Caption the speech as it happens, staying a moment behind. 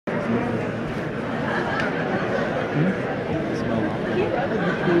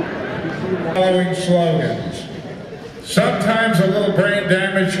Following slogans. Sometimes a little brain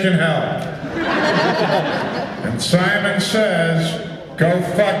damage can help. And Simon says, go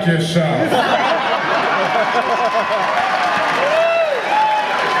fuck yourself. They're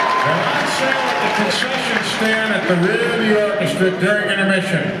on sale at the concession stand at the rear of the orchestra during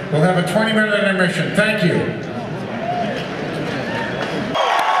intermission. We'll have a 20-minute intermission. Thank you.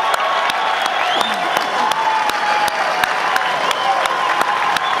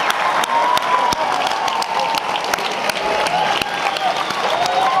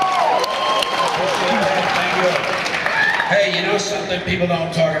 Hey, you know something people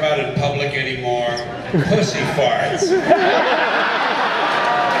don't talk about in public anymore? Pussy farts.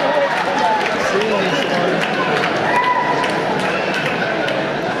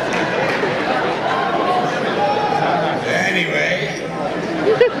 Anyway.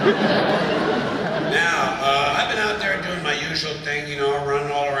 Now, I've been out there doing my usual thing, you know,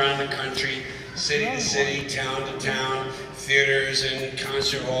 running all around the country, city to city, town to town, theaters and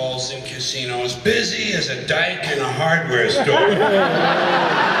concert halls and casinos, busy as a dyke in a hardware store.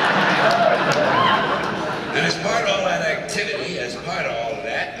 And as part of all that activity, as part of all of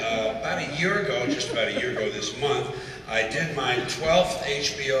that, about a year ago, just about a year ago this month, I did my 12th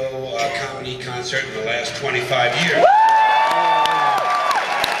HBO comedy concert in the last 25 years.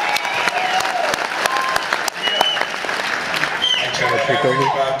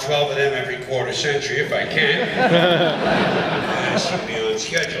 About 12 of them every quarter century, if I can. Should be on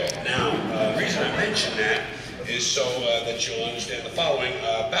schedule. Now, the reason I mention that is so that you'll understand the following.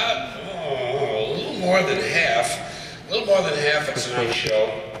 About a little more than half of tonight's show.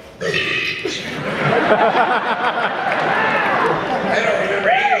 I don't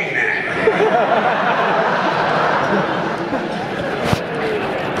remember eating that.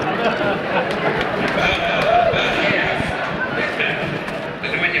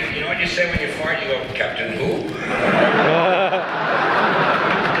 You say when you fart, you go, Captain who?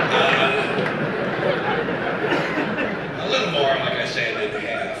 A little more, like I say, than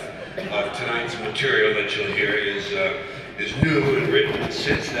half of tonight's material that you'll hear is new and written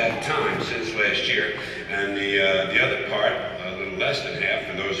since that time, since last year. And the other part, a little less than half,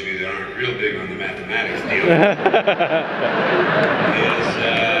 for those of you that aren't real big on the mathematics deal,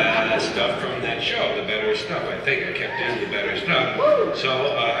 is stuff from that show, the better stuff. I think I kept in the better stuff. So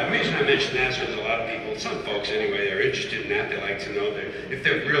the reason I mention that is because a lot of people, some folks anyway, are interested in that. They like to know that if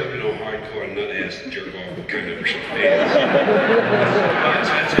they're real, you know, hardcore nut-ass jerk-off kind of fans.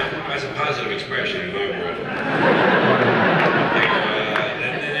 That's a positive expression in my world.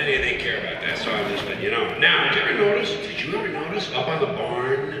 They care about that, so I'm just letting you know. Now, did you ever notice up on the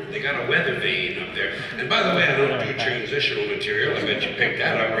barn, they got a weather vane up there. And by the way, I don't do transitional material. I bet you picked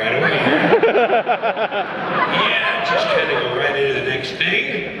that up right away. Yeah, just kind of go right into the next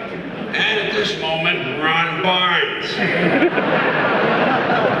thing. And at this moment, Ron Barnes.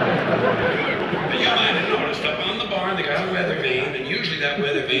 You might have noticed up on the barn, they got a weather vane, and usually that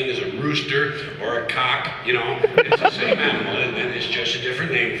weather vane is a rooster or a cock, you know. It's the same animal, and it's just a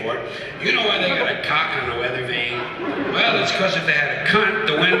different name for it. You know why they got a cock on a weather vane? Well, it's because if they had a cunt,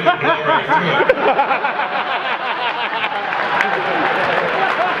 the wind would blow right through it.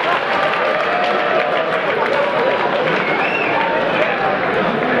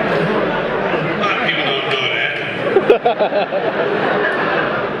 A lot of people don't know that.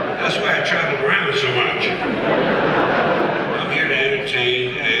 That's why I travel around so much. I'm here to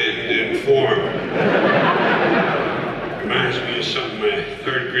entertain and inform. Reminds me of something my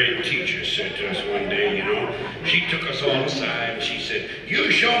third grade teacher said to us one day, you know. She took us all aside and she said,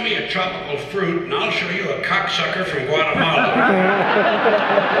 you show me a tropical fruit and I'll show you a cocksucker from Guatemala.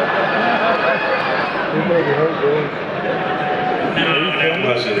 No, that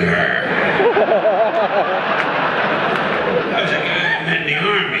wasn't her. That was a guy I met in the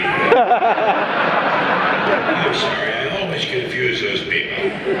army. I'm sorry, I always confuse those people.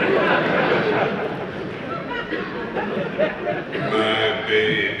 My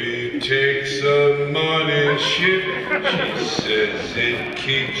baby takes a morning shift. She says it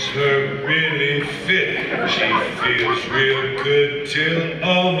keeps her really fit. She feels real good till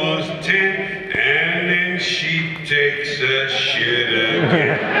almost 10, and then she takes a shit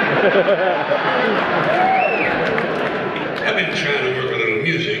again. I've been trying to work a little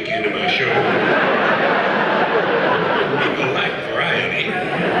music into my show. People like variety.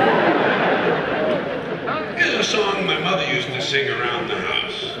 Here's a song my mother used to sing around the house.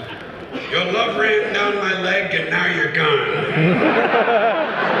 Your love ran down my leg and now you're gone.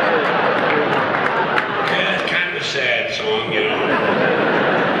 Yeah, it's kind of a sad song, you know.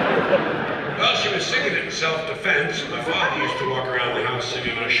 Well, she was singing it self-defense, my father used to walk around the house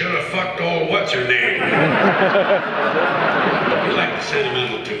singing, "I should have fucked old what's-her-name." He liked the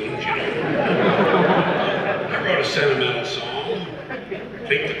sentimental tunes, you know. I wrote a sentimental song. I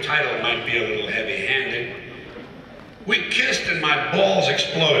think the title might be a little heavy-handed. We kissed and my balls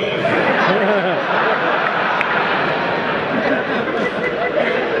exploded.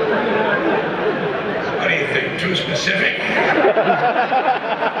 What do you think, too specific?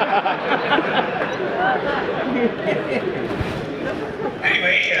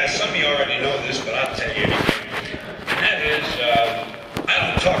 Anyway, some of you already know this, but I'll tell you anyway. And that is, I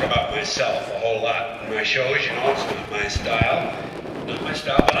don't talk about myself a whole lot in my shows, you know, it's not my style. Not my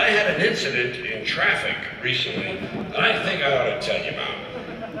style, but I had an incident in traffic recently that I think I ought to tell you about.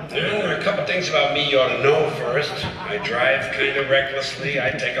 There are a couple things about me you ought to know first. I drive kind of recklessly,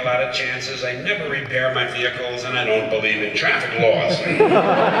 I take a lot of chances, I never repair my vehicles, and I don't believe in traffic laws. So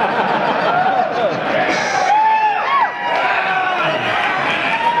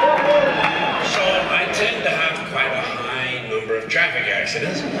I tend to have quite a high number of traffic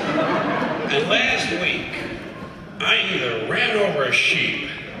accidents. And last week, I either ran over a sheep,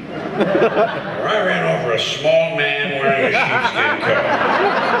 or I ran over a small man wearing a sheepskin coat.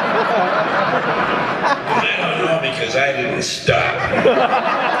 And I don't know because I didn't stop.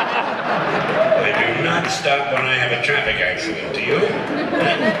 I do not stop when I have a traffic accident, do you?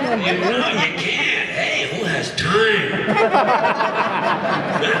 You know, you can't. Hey, who has time?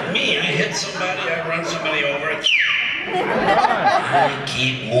 Not me. I hit somebody, I run somebody over. I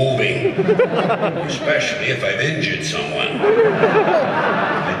keep moving, especially if I've injured someone.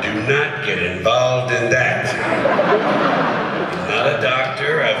 I do not get involved in that. I'm not a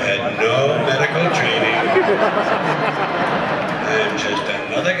doctor, I've had no medical training. I'm just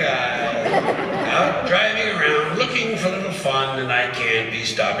another guy out driving around looking for a little fun, and I can't be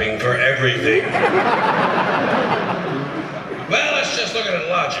stopping for everything. Well, let's just look at it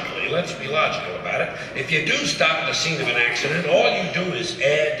logically. Let's be logical about it. If you do stop at the scene of an accident, all you do is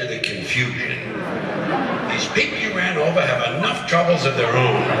add to the confusion. These people you ran over have enough troubles of their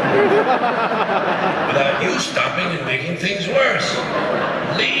own without you stopping and making things worse.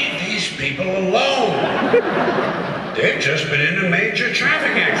 Leave these people alone. They've just been in a major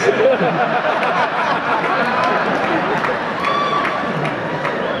traffic accident.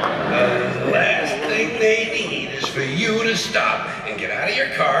 The last thing they need is for you to stop and get out of your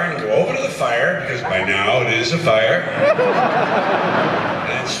car and go over to the fire, because by now it is a fire,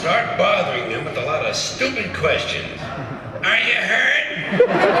 and start bothering them with a lot of stupid questions. Are you hurt?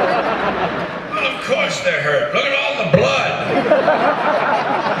 Well, of course they're hurt. Look at all the blood.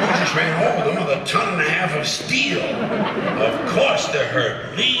 You just ran over them with 1.5 tons of steel. Of course they're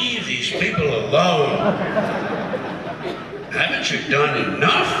hurt. Leave these people alone. Haven't you done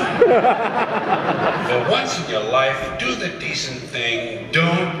enough? For once in your life, do the decent thing.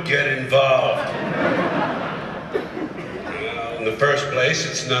 Don't get involved. Well, in the first place,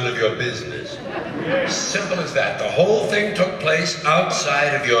 it's none of your business. Simple as that. The whole thing took place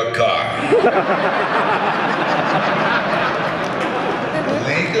outside of your car.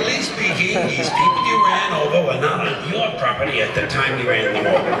 Legally speaking, these people you ran over were not on your property at the time you ran them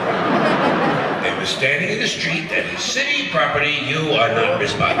over. They were standing in the street, that is city property. You are not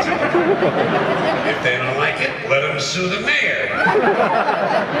responsible. If they don't like it, let them sue the mayor.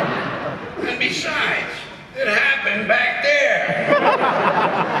 And besides, it happened back there.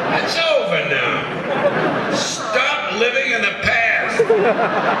 It's over now. Stop living in the past.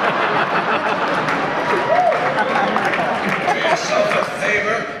 Do yourself a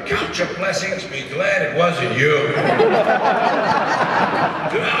favor, count your blessings, be glad it wasn't you.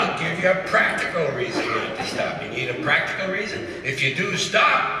 And I'll give you a practical reason not to stop. You need a practical reason? If you do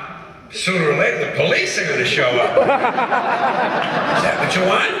stop, sooner or later the police are going to show up. Is that what you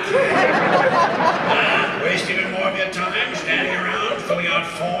want? Waste even more of your time standing around, filling out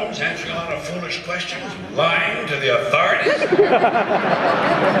forms, answering a lot of foolish questions, lying to the authorities?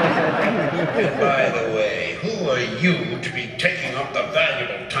 And by the way, who are you to be taking up the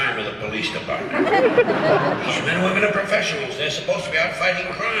valuable time of the police department? These men and women are professionals. They're supposed to be out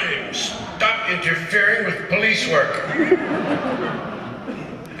fighting crime. Stop interfering with police work.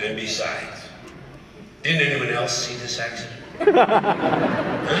 And besides, didn't anyone else see this accident?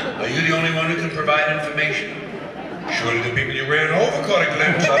 Huh? Are you the only one who can provide information? Surely the people you ran over caught a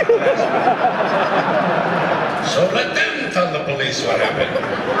glimpse of it. So let them tell the police what happened.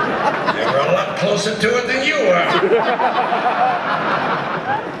 They were a lot closer to it than you are.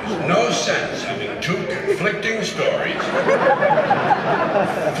 There's no sense having two conflicting stories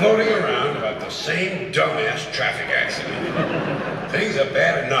floating around about the same dumbass traffic accident. Things are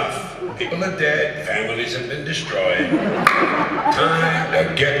bad enough. People are dead, families have been destroyed. Time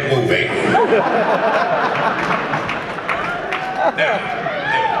to get moving.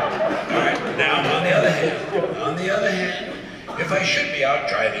 Now, on the other hand, if I should be out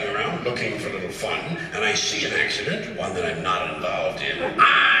driving around looking for a little fun, and I see an accident, one that I'm not involved in,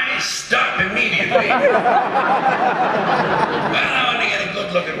 I stop immediately. Well, I want to get a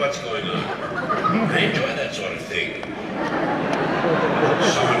good look at what's going on. I enjoy that sort of thing.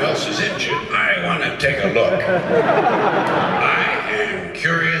 Someone else is injured, I want to take a look. I am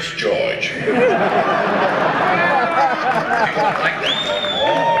Curious George. People don't like that.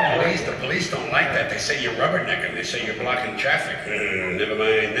 The police don't like that. They say you're rubbernecking. They say you're blocking traffic. Never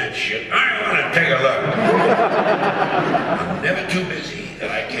mind that shit. I want to take a look. I'm never too busy that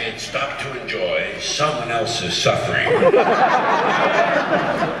I can't stop to enjoy someone else's suffering. And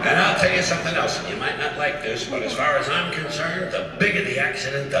I'll tell you something else, and you might not like this, but as far as I'm concerned, the bigger the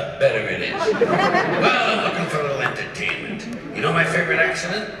accident, the better it is. Well, I'm looking for a little entertainment. You know my favorite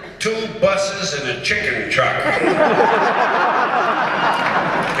accident? 2 buses and a chicken truck.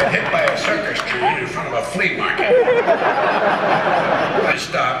 Get hit by a circus train in front of a flea market. I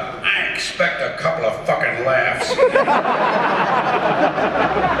stop. I expect a couple of fucking laughs.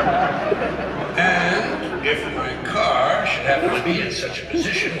 And if my car should happen to be in such a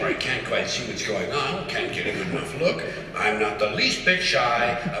position where I can't quite see what's going on, can't get a good enough look, I'm not the least bit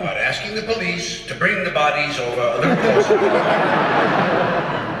shy about asking the police to bring the bodies over a little closer.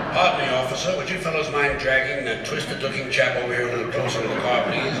 Pardon me, officer, would you fellows mind dragging that twisted-looking chap over here a little closer to the car,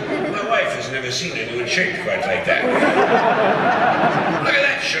 please? My wife has never seen anyone shaped quite like that. Look at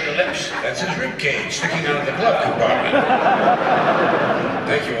that, sugar lips. That's his rib cage sticking out of the glove compartment.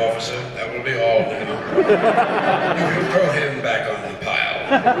 Thank you, officer. That will be all now. You can throw him back on the pile.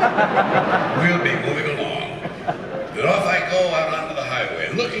 We'll be moving along. And off I go out onto the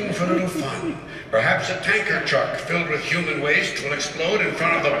highway, looking for a little fun. Perhaps a tanker truck filled with human waste will explode in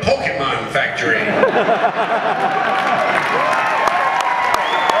front of the Pokemon factory. Thank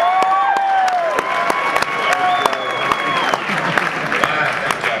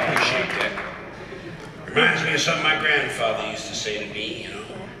you, I appreciate that. Reminds me of something my grandfather used to say to me, you know.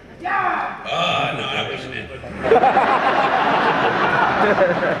 Oh, no, that wasn't it.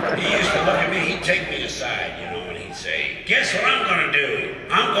 He used to look at me, he'd take me aside, you know. Say, guess what I'm gonna do?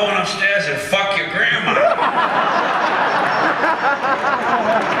 I'm going upstairs and fuck your grandma.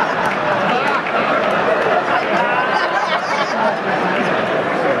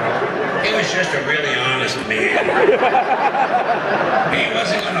 He was just a really honest man. He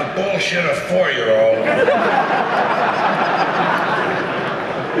wasn't gonna bullshit a 4-year-old.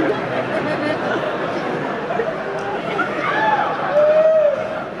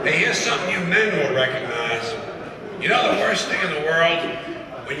 Hey, here's something you men will recognize. You know the worst thing in the world?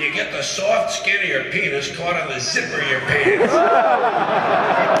 When you get the soft skin of your penis caught on the zipper of your pants.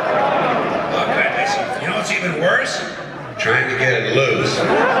 Oh, goodness. You know what's even worse? Trying to get it loose.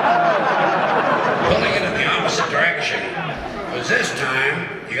 Pulling it in the opposite direction. Because this time,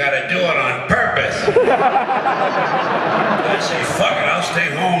 you gotta do it on purpose. I say, fuck it, I'll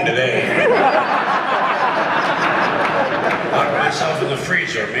stay home today. Lock myself in the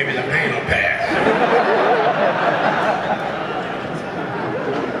freezer, maybe the pain will pass.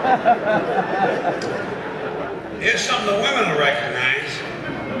 Here's something the women will recognize.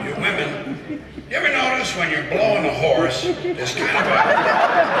 You women, you ever notice when you're blowing a horse, there's kind of a...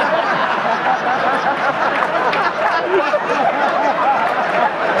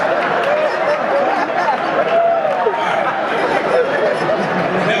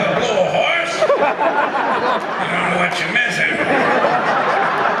 You never blow a horse? You don't know what you're missing.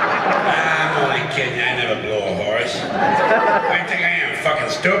 I'm only kidding, I never blow a horse. What do you think I am, fucking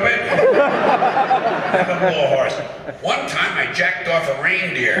stupid? Never blow a horse. One time I jacked off a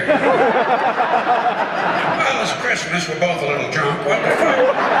reindeer. Well, it's Christmas, we're both a little drunk, what the fuck?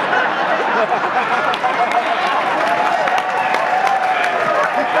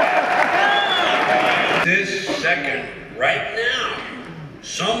 This second, right now,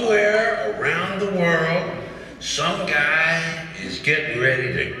 somewhere around the world, some guy is getting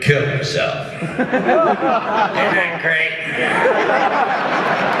ready to kill himself. Isn't that great?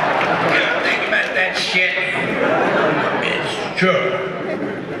 You don't think about that shit? It's true.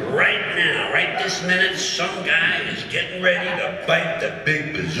 Right now, right this minute, some guy is getting ready to bite the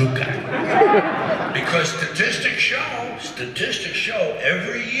big bazooka. Because statistics show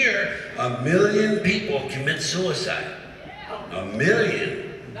every year 1 million people commit suicide. 1 million.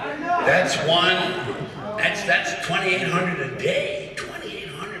 That's 2,800 a day.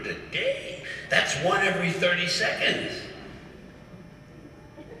 2,800 a day. That's 1 every 30 seconds.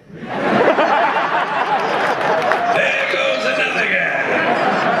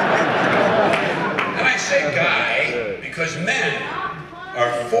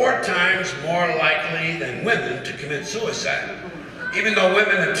 suicide, even though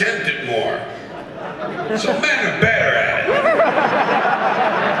women attempt it more. So men are better at it.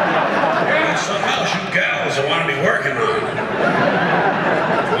 There's something else you gals will want to be working on.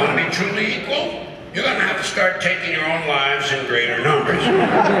 If you want to be truly equal, you're going to have to start taking your own lives in greater numbers.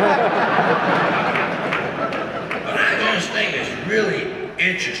 But I just think it's really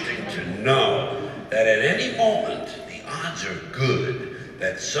interesting to know that at any moment, the odds are good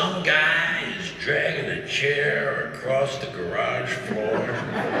that some guy is dragging a chair across the garage floor,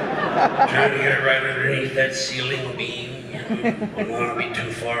 trying to get it right underneath that ceiling beam. Don't want to be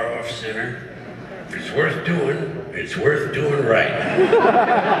too far off center. If it's worth doing, it's worth doing right.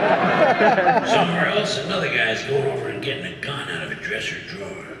 Somewhere else, another guy's going over and getting a gun out of a dresser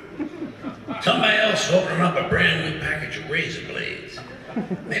drawer. Somebody else opening up a brand new package of razor blades.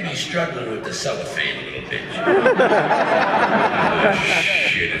 Maybe he's struggling with the cellophane a little bit. Oh,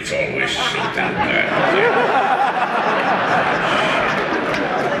 shit, it's always something bad.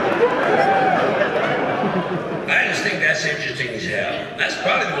 I just think that's interesting as hell. That's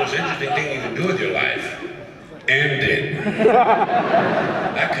probably the most interesting thing you can do with your life. End it.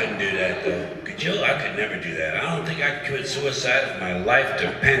 I couldn't do that, though. Could you? I could never do that. I don't think I could commit suicide if my life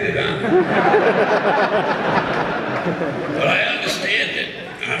depended on it. But I understand it.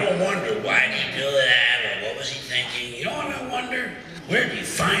 I don't wonder, why did he do that, or what was he thinking? You know what I wonder? Where do you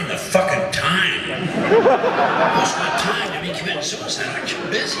find the fucking time? Most of the time to be committing suicide. Aren't you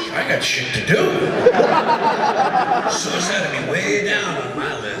busy? I got shit to do. Suicide would be way down on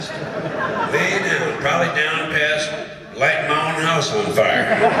my list. Way down. Probably down past lighting my own house on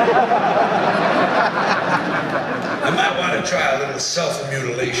fire. I might want to try a little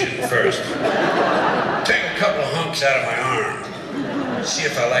self-mutilation first. Take a couple of hunks out of my arm. See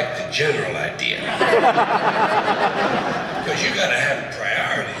if I like the general idea. Because you gotta have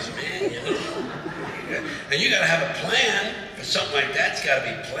priorities, man, you know. And you gotta have a plan for something like that. It's gotta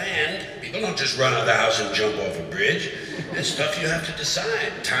be planned. People don't just run out of the house and jump off a bridge. It's stuff you have to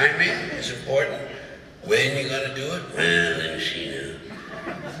decide. Timing is important. When you're gonna do it? Well, let me see now.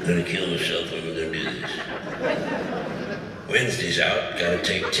 I'm gonna kill myself when I'm gonna do this. Wednesday's out, gotta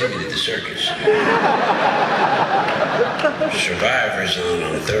take Timmy to the circus. Survivor's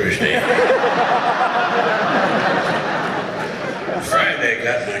on Thursday. Friday,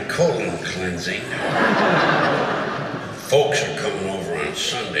 got my colon cleansing. Folks are coming over on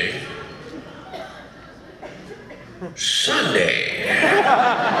Sunday. Sunday!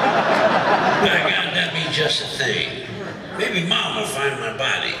 My God, that'd be just a thing. Maybe Mom will find my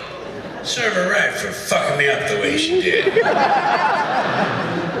body. Serve her right for fucking me up the way she did.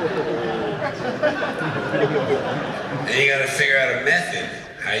 And you gotta figure out a method.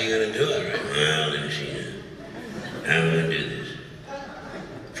 How you gonna do it, right? Well, let me see now. How am I gonna do this?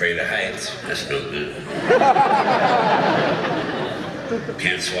 Afraid of heights? That's no good.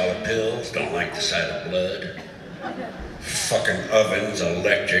 Can't swallow pills, don't like the sight of blood. Fucking oven's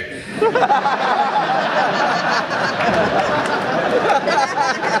electric.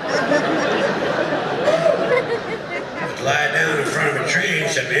 Lie down in front of a train,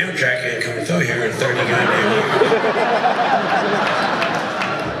 said the Amtrak ain't coming through here in 30 goddamn years.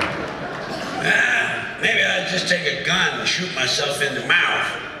 Maybe I'd just take a gun and shoot myself in the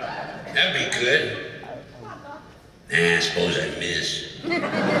mouth. That'd be good. I suppose I'd miss.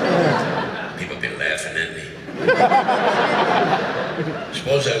 People be laughing at me.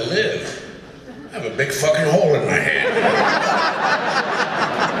 Suppose I live. I have a big fucking hole in my head.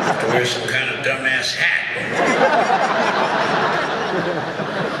 I have to wear some kind of dumbass hat.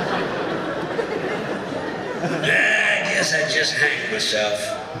 I guess I'd just hang myself.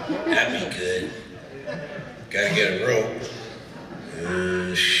 That'd be good. Gotta get a rope.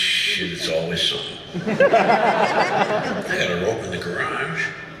 Shit, it's always something. I got a rope in the garage.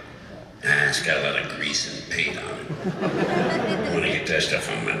 It's got a lot of grease and paint on it. I want to get that stuff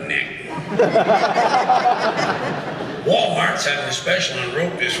on my neck. Walmart's having a special on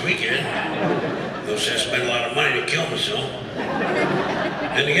rope this weekend. No sense spending a lot of money to kill myself.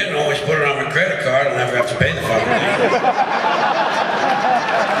 And again, I always put it on my credit card. I'll never have to pay the fucking thing.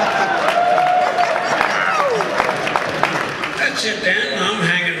 That's it then. I'm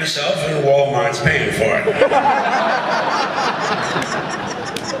hanging myself and Walmart's paying for it.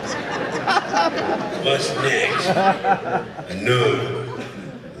 What's next? No.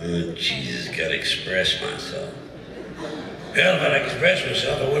 Oh, Jesus, gotta express myself. Well, if I express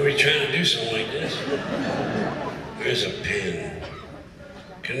myself, I wouldn't be trying to do something like this. Where's a pen?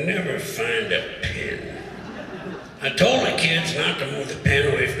 Can never find a pen. I told the kids not to move the pen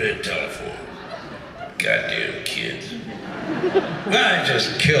away from that telephone. Goddamn kids. I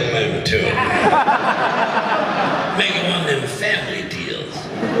just kill them too. Make it one of them family deals.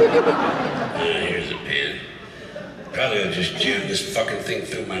 Here's a pen. Probably I'll just jam this fucking thing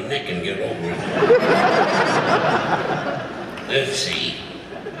through my neck and get over it. Let's see.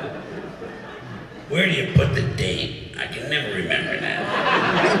 Where do you put the date? I can never remember that.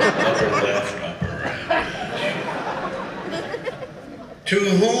 Upper left, upper right. To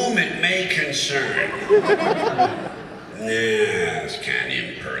whom it may concern. Nah, it's kind of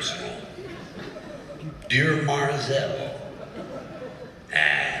impersonal. Dear Marzel.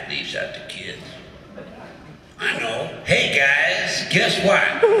 Leaves out the kids. I know. Hey guys, guess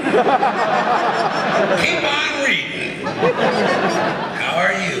what? Keep on reading. How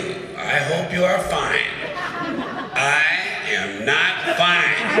are you? I hope you are fine. I am not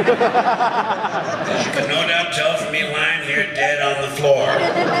fine. As you can no doubt tell from me lying here dead on the floor.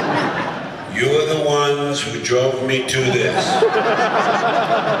 You are the ones who drove me to this.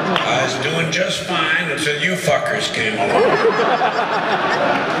 I was doing just fine until you fuckers came along.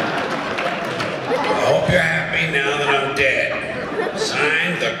 I hope you're happy now that I'm dead.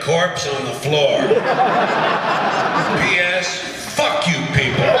 Signed, the corpse on the floor. P.S. Fuck you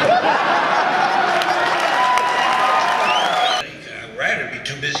people. A writer'd be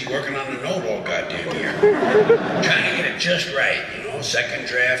too busy working on the note all goddamn year. Trying to get it just right, you know, second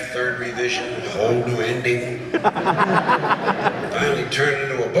draft, third revision, whole new ending. Finally turn it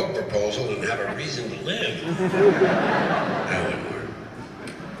into a book proposal and have a reason to live. That wouldn't work.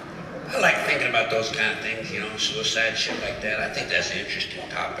 I like thinking about those kind of things, you know, suicide, shit like that. I think that's an interesting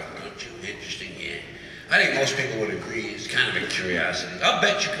topic, don't you? Interesting, yeah. I think most people would agree. It's kind of a curiosity. I'll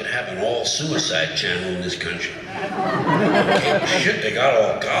bet you could have an all-suicide channel in this country. Okay, shit, they got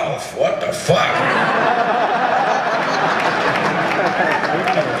all golf. What the fuck?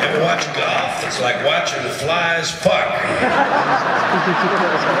 You ever watch golf? It's like watching the flies fuck.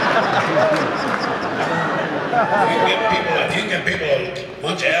 If you get people, a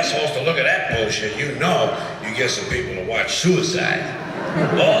bunch of assholes to look at that bullshit, you know you get some people to watch suicide.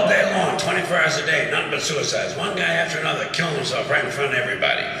 All day long, 24 hours a day, nothing but suicides. One guy after another killing himself right in front of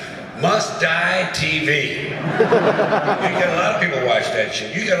everybody. Must Die TV. You get a lot of people watch that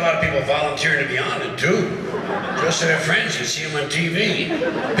shit. You get a lot of people volunteering to be on it too. Just so their friends can see them on TV.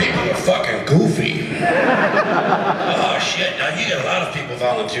 People are fucking goofy. Oh shit, now you get a lot of people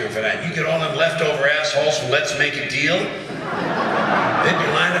volunteering for that. You get all them leftover assholes from Let's Make a Deal. They'd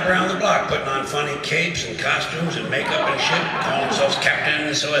be lined up around the block, putting on funny capes and costumes and makeup and shit, calling themselves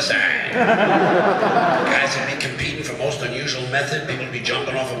Captain Suicide. Guys would be competing for most unusual method. People would be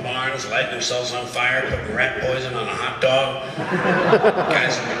jumping off of barns, lighting themselves on fire, putting rat poison on a hot dog.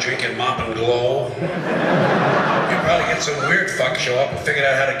 Guys would be drinking Mop and Glow. You'd probably get some weird fuck show up and figure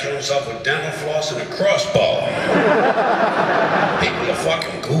out how to kill himself with dental floss and a crossbow. People are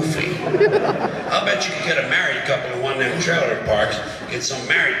fucking goofy. I'll bet you could get a married couple in one of them trailer parks, get some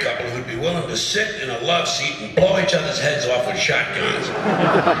married couple who'd be willing to sit in a love seat and blow each other's heads off with shotguns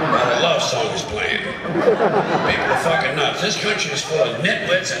while a love song is playing. People are fucking nuts. This country is full of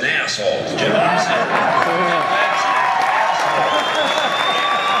nitwits and assholes. Do you know what I'm saying? Nitwits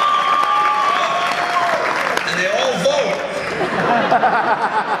and they all vote.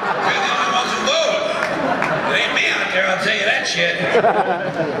 They're the only ones who vote. It ain't me out there, I'll tell you that shit.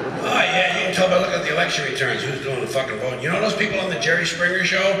 Oh yeah, you can tell by looking at the election returns who's doing the fucking voting. You know those people on the Jerry Springer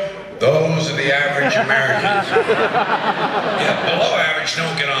show? Those are the average Americans. Yeah, below average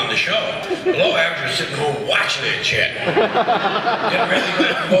don't get on the show. Below average are sitting home watching that shit. Getting ready to go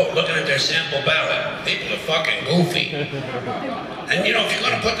out and vote, looking at their sample ballot. People are fucking goofy. And you know, if you're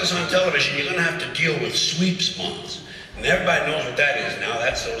gonna put this on television, you're gonna have to deal with sweeps months. And everybody knows what that is now.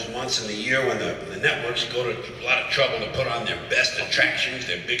 That's those months in the year when the networks go to a lot of trouble to put on their best attractions,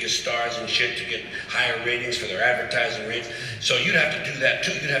 their biggest stars and shit to get higher ratings for their advertising rates. So you'd have to do that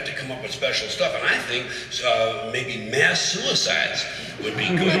too. You'd have to come up with special stuff. And I think maybe mass suicides would be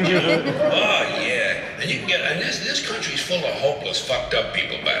good, you know? Oh, yeah. And you can get, and this country's full of hopeless, fucked up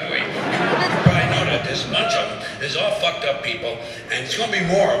people, by the way. You probably know that. There's a bunch of them. There's all fucked up people. And it's going to be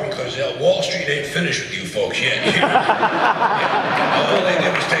more of them because Wall Street ain't finished with you folks yet. You know? All they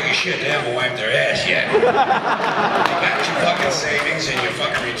did was take a shit. They haven't wiped their ass yet. You got your fucking savings and your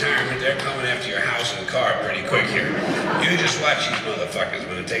fucking retirement. They're coming after your house and car pretty quick here. You just watch these motherfuckers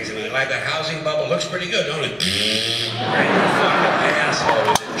when it takes them. Like that housing bubble looks pretty good, don't it? Right, you fucking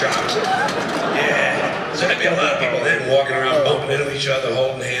asshole with drops. Yeah. So there'd be a lot of people then walking around bumping into each other,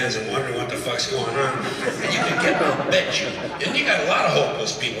 holding hands and wondering what the fuck's going on. And you could get, I'll bet you, and you got a lot of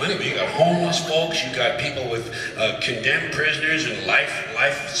hopeless people anyway. You got homeless folks, you got people with condemned prisoners and life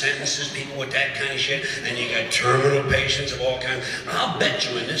sentences, people with that kind of shit, and you got terminal patients of all kinds. I'll bet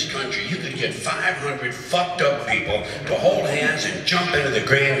you in this country you could get 500 fucked up people to hold hands and jump into the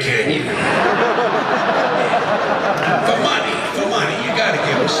Grand Canyon. For money, you gotta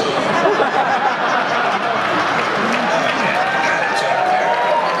give them something.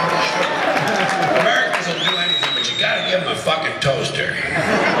 Americans will do anything, but you gotta give them a fucking toaster.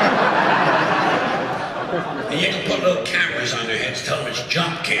 And you can put little cameras on their heads, tell them it's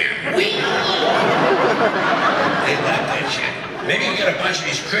jump cam. Whee! They like that shit. Maybe you get a bunch of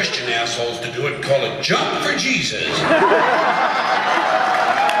these Christian assholes to do it and call it Jump for Jesus.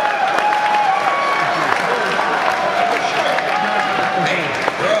 Hey,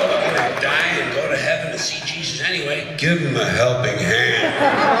 we're all looking to die and go to heaven to see Jesus anyway. Give him a helping hand.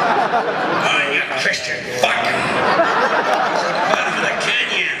 Oh, you Christian fuck. He's at the bottom of the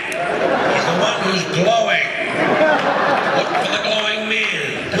canyon. He's the one who's glowing. Look for the glowing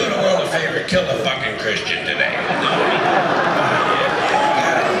man. Do the world a favor. Kill the fucking Christian today. No,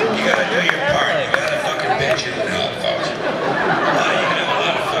 you gotta do your part. You gotta fucking pitch in and help, folks. Well, you can have a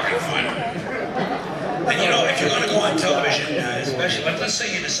lot of fucking fun. And you know, if you're gonna go on television, especially, let's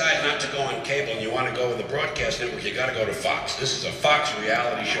say you decide not to go on cable and you want to go with the broadcast network, you gotta go to Fox. This is a Fox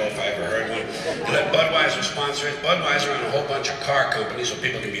reality show, if I ever heard one. Let Budweiser sponsor it. Budweiser and a whole bunch of car companies so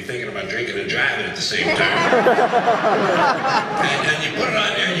people can be thinking about drinking and driving at the same time. and you put it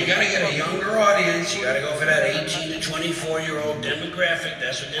on there and you gotta get a younger audience. You gotta go for that 18 to 24-year-old demographic.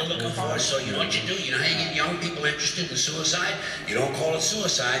 That's what they're looking for. So you know what you do? You know how you get young people interested in suicide? You don't call it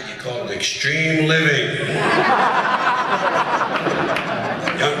suicide, you call it extreme living.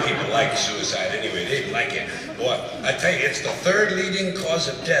 Young people like suicide anyway, they like it. Boy, I tell you, it's the third leading cause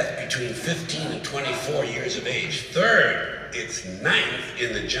of death between 15 and 24 years of age. Third. It's ninth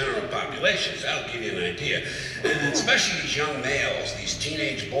in the general population, so that'll give you an idea. And especially these young males, these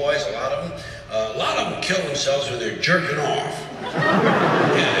teenage boys, a lot of them kill themselves when they're jerking off.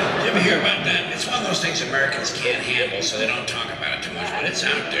 Yeah, you ever hear about that? It's one of those things Americans can't handle, so they don't talk about it too much, but it's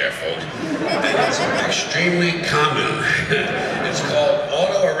out there, folks. And it's extremely common. It's called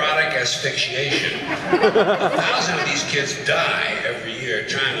autoerotic asphyxiation. 1,000 of these kids die every year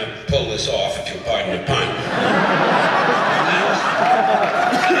trying to pull this off, if you'll pardon the pun.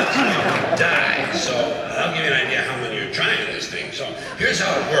 Die. So I'll give you an idea how many are trying this thing. So here's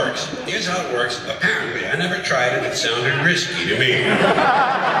how it works. Apparently, I never tried it. It sounded risky to me.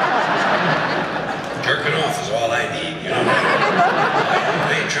 Jerking off is all I need, you know.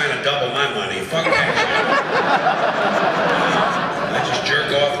 I ain't trying to double my money. Fuck that shit. I just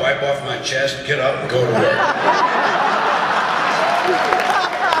jerk off, wipe off my chest, get up, and go to work.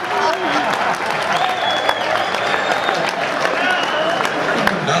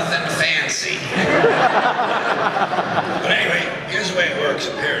 Nothing fancy. But anyway, here's the way it works,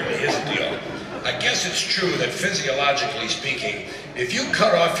 apparently. Here's the deal. I guess it's true that physiologically speaking, if you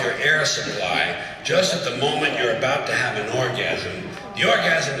cut off your air supply just at the moment you're about to have an orgasm, the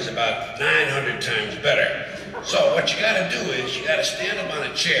orgasm is about 900 times better. So what you gotta do is you gotta stand up on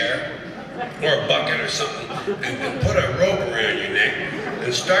a chair or a bucket or something and put a rope around your neck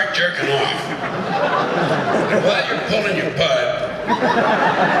and start jerking off. And while you're pulling your bud,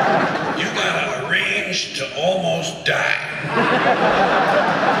 you gotta arrange to almost die.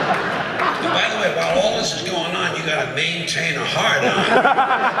 And by the way, while all this is going on, you gotta maintain a hard-on.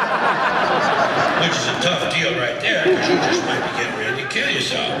 Which is a tough deal right there, because you just might be getting ready to kill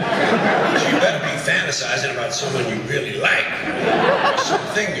yourself. So you better be fantasizing about someone you really like. Or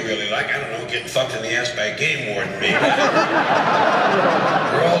something you really like. I don't know, getting fucked in the ass by a game warden, maybe.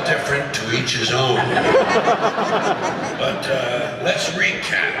 We're all different, to each his own. But let's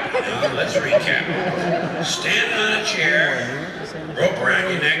recap. Let's recap. Stand on a chair, rope around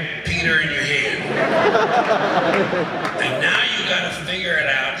your neck, Peter in your hand. And now you gotta figure it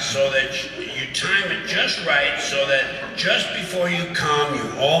out so that you time it just right so that just before you come, you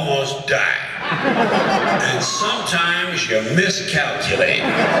almost die. And sometimes you miscalculate.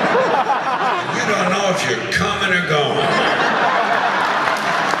 You don't know if you're coming or going.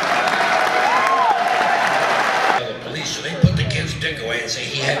 The police, so they put the kid's dick away and say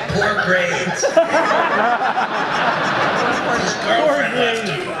he had poor grades. His girlfriend left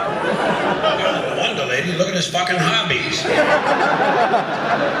him. No wonder, lady, look at his fucking hobbies.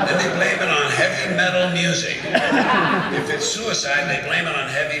 Then they blame it on heavy metal music. If it's suicide, they blame it on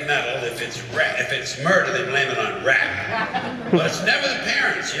heavy metal. If it's murder, they blame it on rap. But it's never the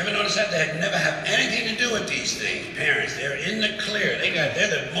parents. You ever notice that? They never have anything to do with these things. Parents, they're in the clear. They're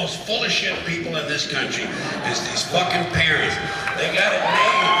the most full of shit people in this country. Is these fucking parents. They got it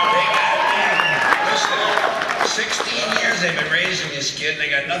named. They got it named. Listen, 16 years they've been raising this kid, and they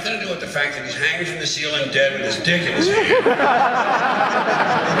got nothing to do with the fact that he's hanging from the ceiling dead with his dick in his hand.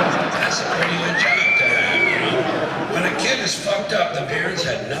 That's a pretty good job to have, you know. When a kid is fucked up, the parents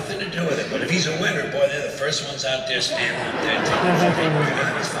had nothing to do with it. But if he's a winner, boy, they're the first ones out there standing up there taking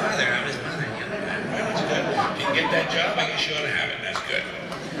I'm his father, I'm his mother. You know, well, that's good. If you can get that job, I guess you ought to have it. That's good.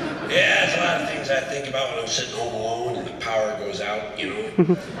 Yeah, there's a lot of things I think about when I'm sitting home alone and the power goes out, you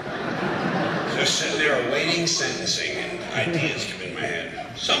know. Just sitting there awaiting sentencing and ideas come in my head.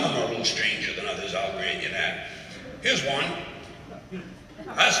 Some of them are a little stranger than others, I'll grant you that. Here's one.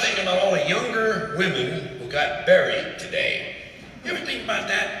 I was thinking about all the younger women who got buried today. You ever think about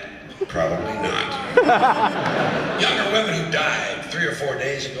that? Probably not. Younger women who died 3 or 4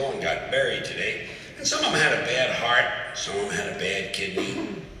 days ago and got buried today. And some of them had a bad heart, some of them had a bad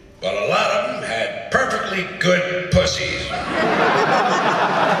kidney. But a lot of them had perfectly good pussies.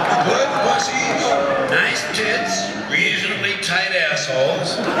 Good pussies, nice tits, reasonably tight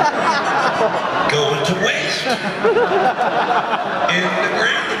assholes, going to waste in the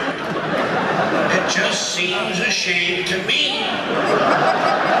ground. It just seems a shame to me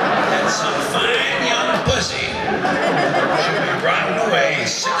that some fine young pussy should be rotting away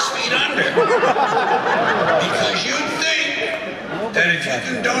 6 feet under. Because you'd think that if you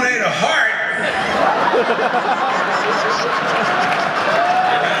can donate a heart,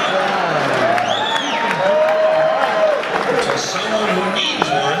 to someone who needs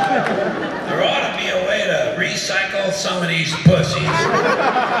one, there ought to be a way to recycle some of these pussies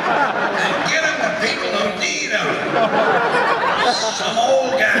and get them to people who need them. Some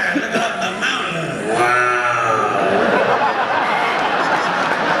old guy living up in the mountain. Wow.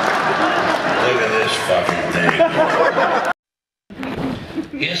 Look at this fucking thing.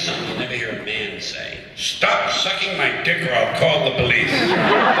 Here's something you never hear a man say. Stop sucking my dick or I'll call the police.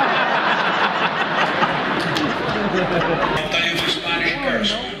 I'll tell you my Spanish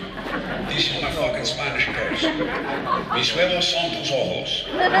curse. This is my fucking Spanish curse. Mis huevos son tus ojos.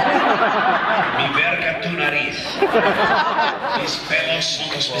 Mi verga tu nariz. Mis pelos son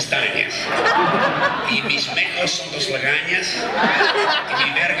tus pestañas. Y mis mecos son tus lagañas. Y mi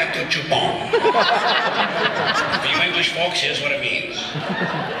verga tu chupón. For you English folks, here's what it means.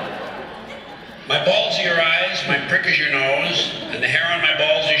 My balls are your eyes, my prick is your nose, and the hair on my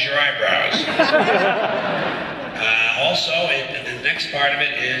balls is your eyebrows. Also, the next part of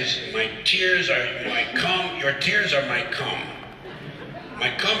it is my tears are my cum, your tears are my cum.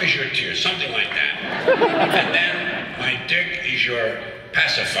 My cum is your tears, something like that. And then my dick is your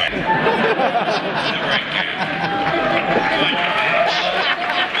pacifier. Never again.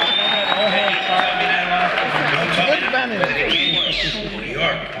 New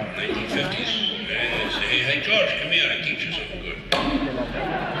York, 1950s. Hey, George, come here, I teach you something good.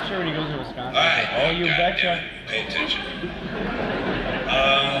 I'm sure when he goes to Wisconsin. All right. Oh, you betcha. Pay attention.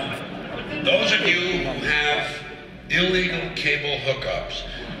 Those of you who have illegal cable hookups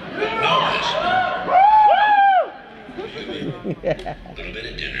will know this. A little bit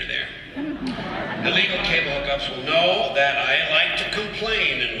of dinner there. Illegal cable hookups will know that I like to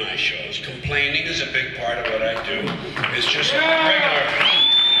complain in my shows. Complaining is a big part of what I do. It's just regular.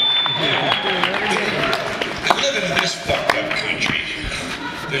 I live in this fucked up country.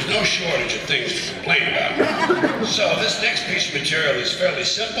 There's no shortage of things to complain about. So this next piece of material is fairly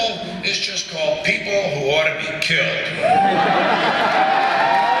simple. It's just called People Who Ought to Be Killed.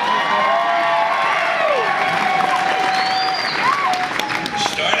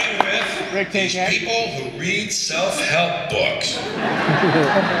 Starting with these people who read self-help books.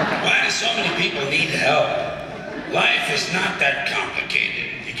 Why do so many people need help? Life is not that complicated.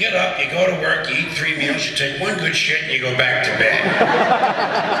 You get up, you go to work, you eat 3 meals, you take 1 good shit, and you go back to bed.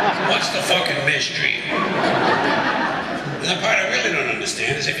 What's the fucking mystery? And the part I really don't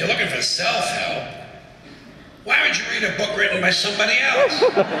understand is if you're looking for self-help, why would you read a book written by somebody else?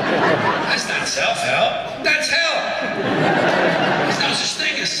 That's not self-help, that's help. There's no such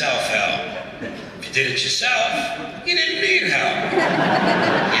thing as self-help. If you did it yourself, you didn't need help.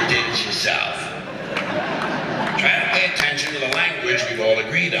 You did it yourself. Try to pay attention to the language we've all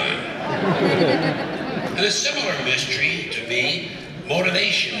agreed on. And a similar mystery to me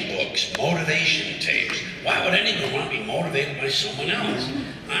Motivation books, motivation tapes. Why would anyone want to be motivated by someone else?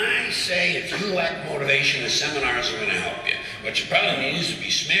 I say if you lack motivation, the seminars are going to help you. What you probably need is to be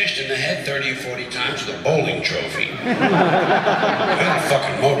smashed in the head 30 or 40 times with a bowling trophy. That'll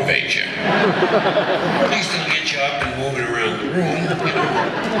fucking motivate you. At least it'll get you up and moving around the room, you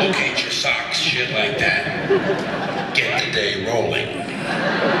know, locate your socks, shit like that. Get the day rolling.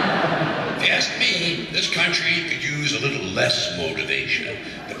 If you ask me, this country could use a little less motivation.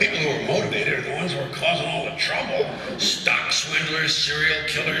 The people who are motivated are the ones who are causing all the trouble. Stock swindlers, serial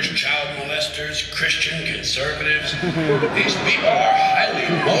killers, child molesters, Christian conservatives. These people are highly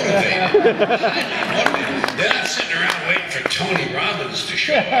motivated. Highly motivated. They're not sitting around waiting for Tony Robbins to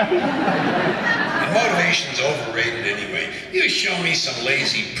show up. And motivation's overrated anyway. You show me some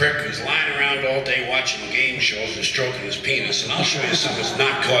lazy prick who's lying around all day watching game shows and stroking his penis, and I'll show you someone who's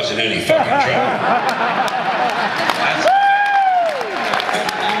not causing any fucking trouble.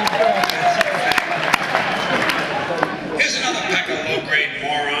 Here's another pack of low-grade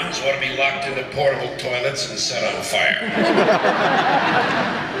morons who ought to be locked into portable toilets and set on fire.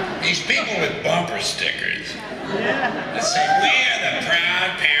 These people with bumper stickers that say, "We're the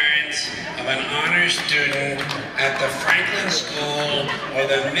proud parents of an honor student at the Franklin School or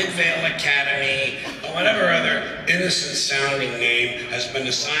the Midvale Academy," or whatever other innocent-sounding name has been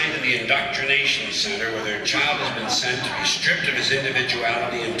assigned to the indoctrination center where their child has been sent to be stripped of his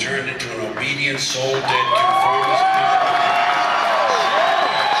individuality and turned into an obedient, soul-dead conformist.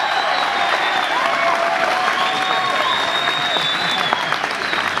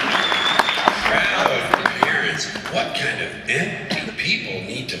 What kind of empty people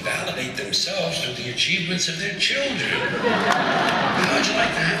need to validate themselves through the achievements of their children? How would you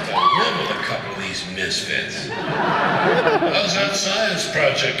like to have to live with a couple of these misfits? How's that science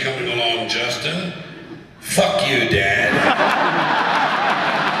project coming along, Justin? Fuck you, Dad.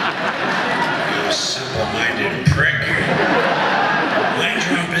 You simple-minded prick. Mind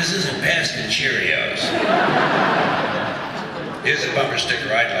your own business and pass the Cheerios. Here's a bumper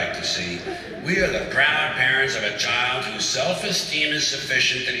sticker I'd like to see. "We are the proud parents of a child whose self-esteem is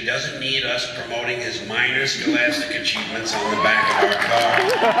sufficient that he doesn't need us promoting his minor scholastic achievements on the back of our car."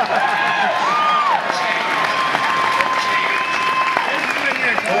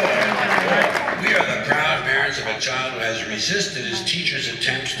 Or, "We are the proud parents of a child who has resisted his teacher's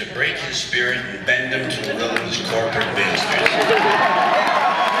attempts to break his spirit and bend him to the will of his corporate masters."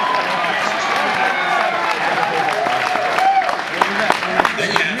 Then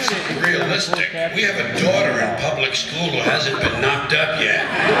you have something realistic. We have a daughter in public school who hasn't been knocked up yet.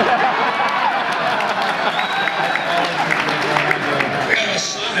 We have a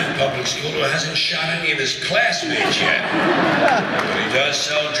son in public school who hasn't shot any of his classmates yet. But he does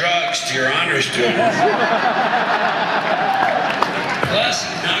sell drugs to your honor students. Plus,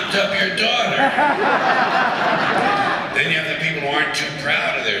 he knocked up your daughter. Then you have the people who aren't too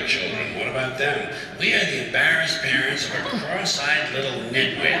proud of their children. What about them? We are the embarrassed parents of a cross-eyed little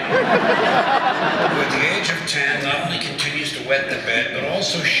nitwit who at the age of 10 not only continues to wet the bed, but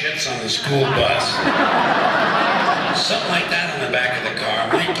also shits on the school bus. Something like that on the back of the car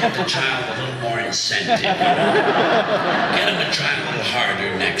might give the child a little more incentive. Get him to try a little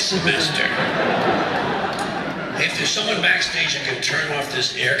harder next semester. If there's someone backstage that can turn off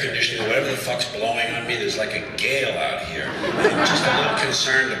this air conditioning or whatever the fuck's blowing on me, there's like a gale out here. I'm just a little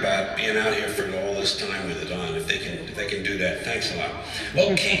concerned about being out here for all this time with it on. If they can do that, thanks a lot.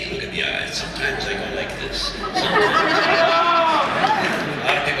 Okay, look at the eyes. Sometimes I go like this. Sometimes a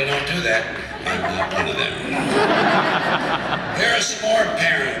lot of people don't do that. I'm not one of them. There are some more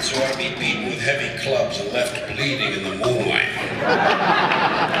parents who ought to be beaten with heavy clubs and left bleeding in the moonlight.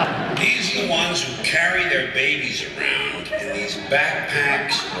 These are the ones who carry their babies around in these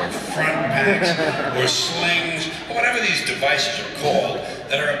backpacks or front packs or slings or whatever these devices are called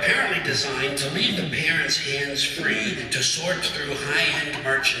that are apparently designed to leave the parents' hands free to sort through high-end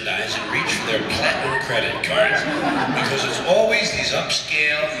merchandise and reach for their platinum credit cards. Because it's always these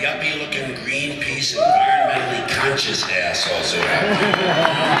upscale, yuppie-looking Greenpeace, environmentally conscious assholes who have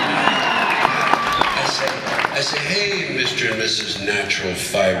I say, "Hey, Mr. and Mrs. Natural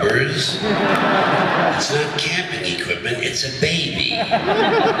Fibers. It's not camping equipment, it's a baby.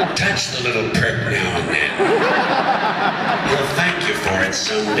 Touch the little prick now and then. He'll thank you for it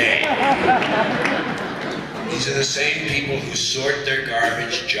someday." These are the same people who sort their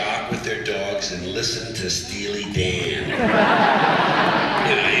garbage, jog with their dogs, and listen to Steely Dan.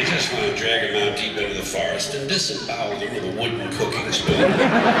 You know, you just want to drag them out deep into the forest and disembowel them with a wooden cooking spoon.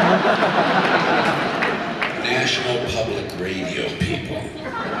 National Public Radio people.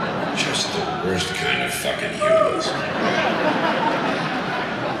 Just the worst kind of fucking humans.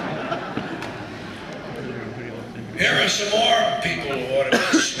 Here are some more people who ought to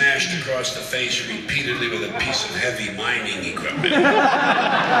be smashed across the face repeatedly with a piece of heavy mining equipment.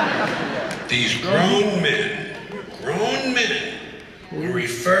 These grown men who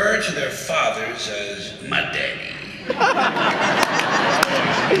refer to their fathers as my daddy.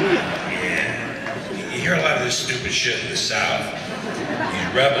 Yeah. You hear a lot of this stupid shit in the South.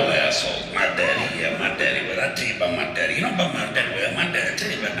 These rebel assholes. My daddy, yeah, my daddy. But I'll tell you about my daddy. You know about my daddy? Well, my daddy, I'll tell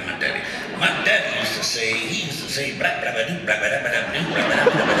you about my daddy. My daddy used to say, blah, blah, blah, blah, blah, blah, blah, blah, blah, blah.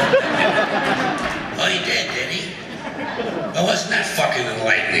 Oh, he did he? Well, wasn't that fucking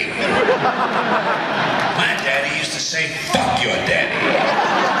enlightening? My daddy used to say, fuck your daddy.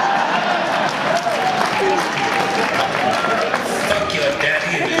 Fuck your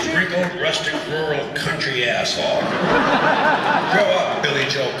daddy and his wrinkled, rustic, rural, country asshole. Grow up, Billy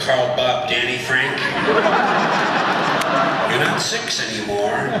Joe, Carl, Bob, Danny, Frank. You're not 6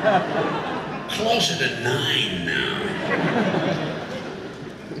 anymore. Closer to 9 now.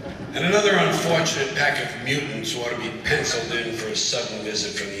 And another unfortunate pack of mutants who ought to be penciled in for a sudden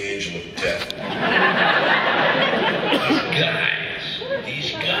visit from the angel of death.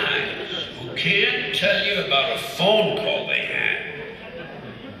 These guys who can't tell you about a phone call they had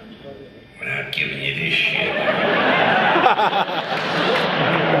without giving you this shit.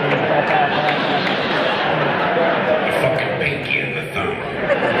 The fucking pinky and the thumb.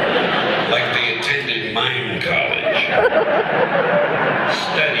 Like they attended mime college.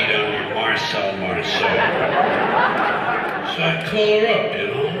 Studied under Marcel Marceau. So I call her up, you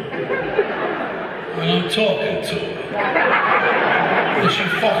know? And I'm talking to her. And she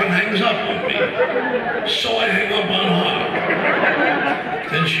fucking hangs up on me. So I hang up on her.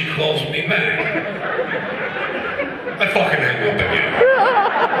 Then she calls me back. I fucking hang up again.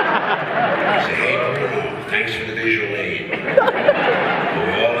 I say, hey Bruno, thanks for the visual aid. We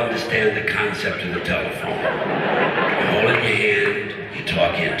all understand the concept of the telephone. You hold it in your hand, you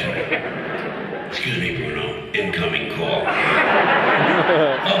talk into it. Excuse me, Bruno, incoming call.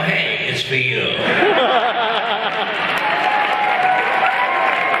 Oh, hey, it's for you.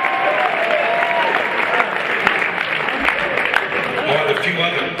 Or the few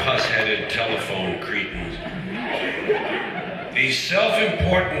other pus-headed telephone cretins. These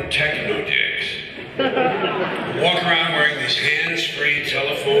self-important techno-dicks walk around wearing these hands-free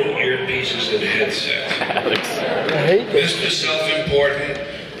telephone earpieces and headsets. Mr. Self-Important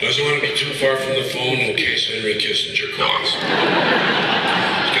doesn't want to be too far from the phone in case Henry Kissinger calls.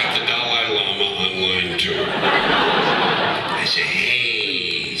 He's got the Dalai Lama online tour. I say,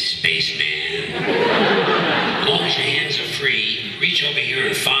 hey, spaceman, as long as your hands are free, reach over here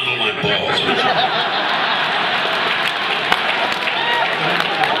and fondle my balls.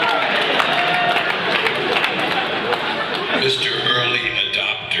 Mr. Early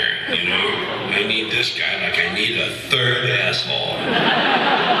Adopter, you know? I need this guy like I need a third asshole.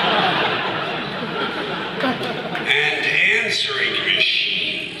 And answering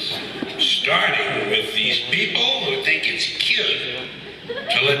machines, starting with these people who think it's cute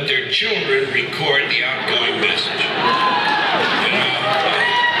to let their children record the outgoing message. You know?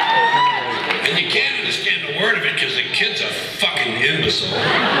 And you can't understand a word of it because the kid's a fucking imbecile.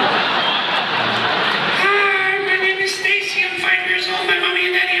 My mommy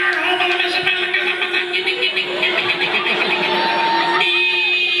and daddy aren't home.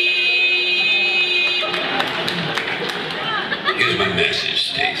 Here's my message,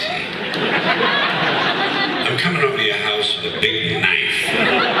 Stacy. I'm coming over to your house with a big knife.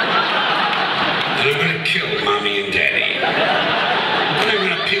 And I'm going to kill mommy and daddy. Then I'm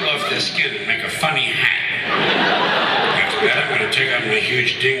going to peel off their skin and make a funny hat. After that, I'm going to take out my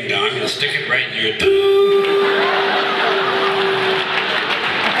huge ding-dong and stick it right in your...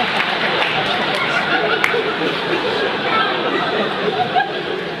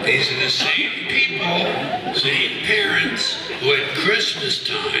 These are the same people, same parents, who at Christmas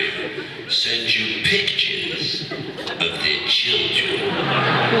time send you pictures of their children.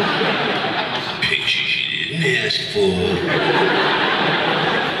 Pictures you didn't ask for,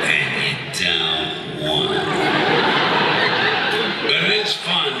 and you don't want. But it is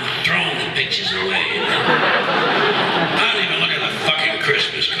fun throwing the pictures away. I don't even look at the fucking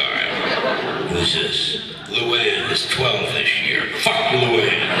Christmas card. Who's this? Luann is 12 this year. Fuck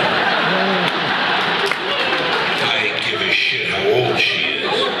Luann. I give a shit how old she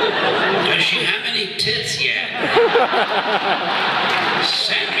is. Does she have any tits yet?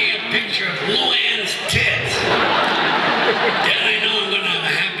 Send me a picture of Luann's tits. Then I know I'm going to have a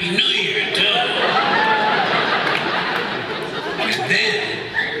Happy New Year, too. And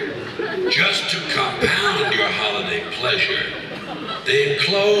then, just to compound your holiday pleasure, they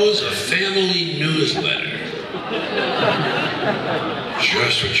enclose a family newsletter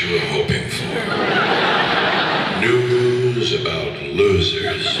Just what you were hoping for. News about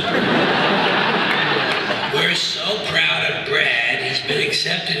losers. We're so proud of Brad, he's been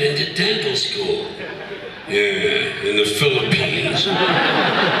accepted into dental school. Yeah, in the Philippines.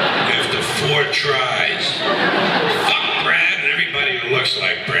 After 4 tries. Fuck Brad and everybody who looks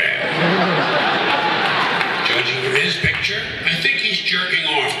like Brad. Judging from his picture, I think he's jerking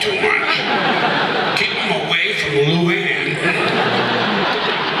off too much. Keep him away from Luann.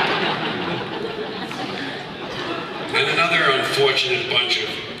 And another unfortunate bunch of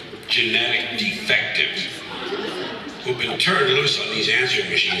genetic defectives who've been turned loose on these answering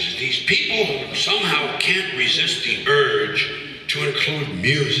machines is these people who somehow can't resist the urge to include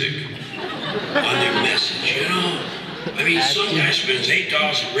music on their message, you know? I mean, some guy spends $8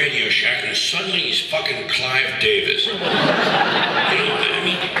 at Radio Shack and suddenly he's fucking Clive Davis. You know, I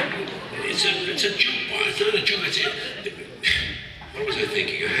mean, it's a jukebox. It's not a joke. What was I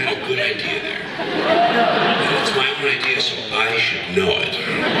thinking? I had a good idea there. And it's my own idea, so I should know it.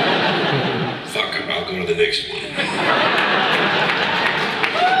 Fuck it, I'll go to the next one.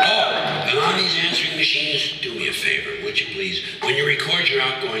 Oh, and on these answering machines, do me a favor, would you please? When you record your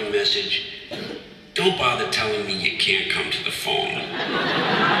outgoing message, don't bother telling me you can't come to the phone.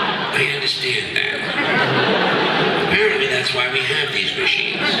 I understand that. Apparently that's why we have these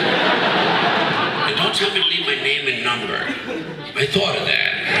machines. And don't tell me to leave my name and number. I thought of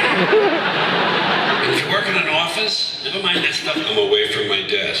that. And if you work in an office, never mind that stuff, I'm away from my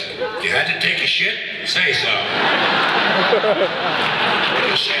desk. If you had to take a shit, say so.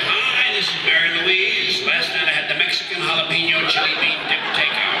 Just say, hi, this is Mary Louise. Last night I had the Mexican jalapeno chili bean dip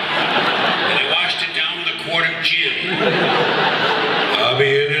takeout. And I washed it down with a quart of gin. I'll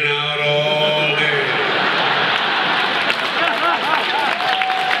be in and out all day.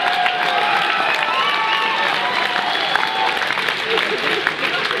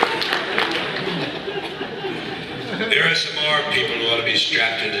 There are some more people who ought to be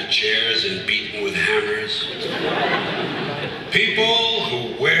strapped into chairs and beaten with hammers. People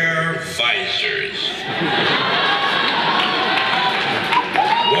who wear visors.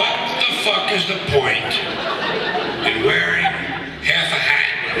 What the fuck is the point in wearing half a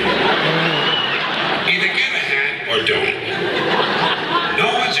hat? Either get a hat or don't. No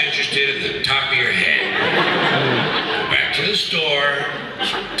one's interested in the top of your head. Go back to the store,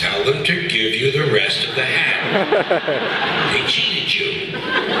 tell them to give you the rest of the hat. They cheated you.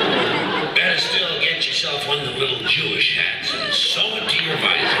 Better still get yourself one of the little Jewish hats and sew it to your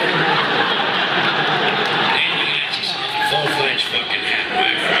visor. Then you got yourself a full-fledged fucking hat,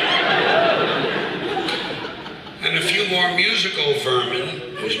 my friend. And a few more musical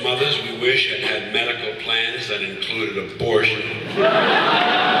vermin whose mothers we wish had had medical plans that included abortion.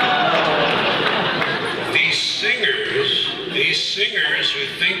 These singers who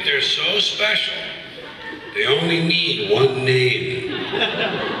think they're so special, they only need one name.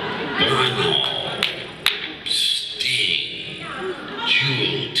 Bono, Sting,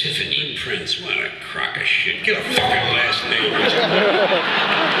 Jewel, Tiffany, Prince. What a crock of shit. Get a fucking last name.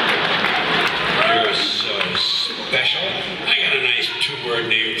 You're so special. I got a nice 2-word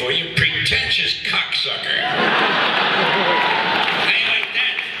name for you. Pretentious cocksucker. How you like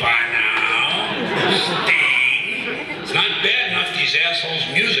that? Bono, Sting. It's not bad enough these assholes'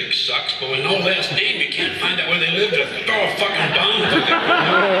 music sucks, but with no last name, you can't find out where they live to throw a fucking bomb through their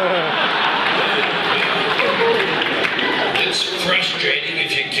It's frustrating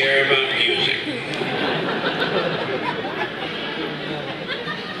if you care about music.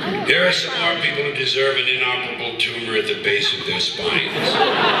 There are some more people who deserve an inoperable tumor at the base of their spines.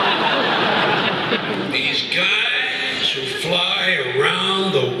 These guys who fly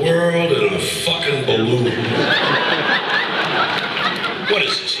around the world in a fucking balloon. What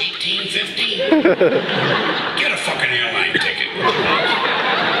is this, 1850? Get a fucking airline ticket.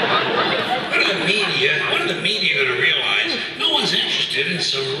 What are the media gonna realize? No one's interested in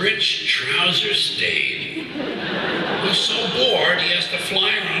some rich trouser stain who's so bored he has to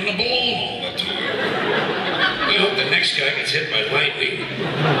fly around the balloon all the time. I hope the next guy gets hit by lightning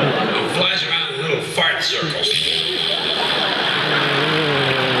and flies around in little fart circles.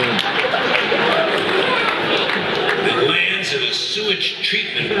 And lands in a sewage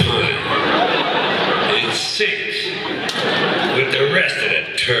treatment pond and sinks with the rest of the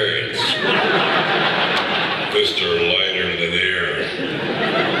turds. Mr. Lighter Than Air.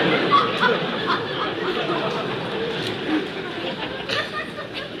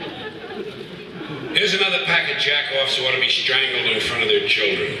 Here's another pack of jack-offs who ought to be strangled in front of their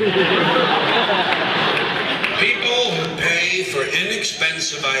children. People who pay for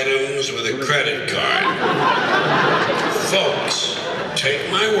inexpensive items with a credit card. Folks,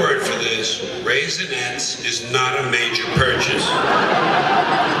 take my word for this, Raisinets is not a major purchase.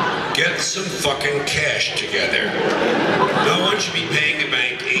 Get some fucking cash together. No one should be paying the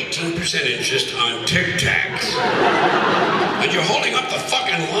bank 18% interest on Tic Tacs. And you're holding up the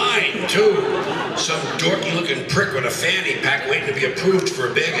fucking line, too. Some dorky-looking prick with a fanny pack waiting to be approved for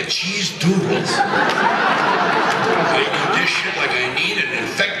a bag of cheese doodles. I do this shit like I need an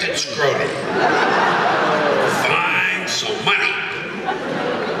infected scrotum. Find some money.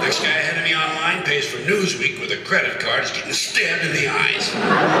 Next guy ahead of me online pays for Newsweek with a credit card is getting stabbed in the eyes.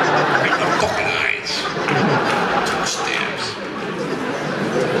 Right in the fucking eyes. 2 stabs.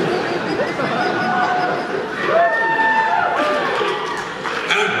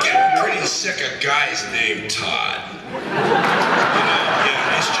 And I'm getting pretty sick of guys named Todd.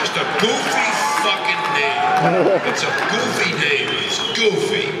 Yeah, it's just a goofy fucking name. It's a goofy name. It's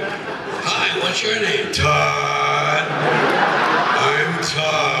goofy. Hi, what's your name? Todd. I'm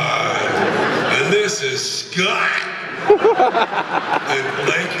Todd. And this is Scott. And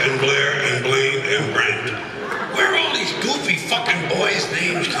Blake and Blair and Blaine and Brent. Where are all these goofy fucking boys'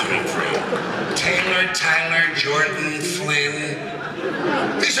 names coming from? Taylor, Tyler, Jordan, Flynn.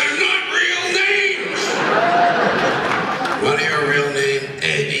 These are not real names. Want to hear a real name?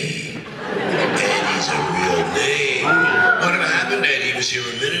 Eddie. Eddie's a real name. Whatever happened to Eddie? He was here a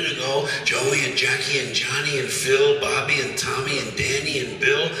minute ago. Joey and Jackie and Johnny and Phil, Bobby and Tommy and Danny and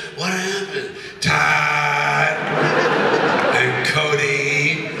Bill. What happened? Todd and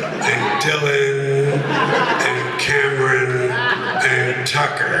Cody and Dylan and Cameron and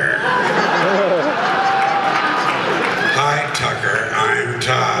Tucker. Hi, Tucker. I'm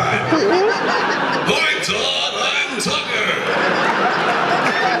Todd. Hi, Todd. I'm Tucker.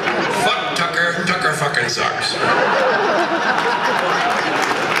 Fuck Tucker. Tucker fucking sucks.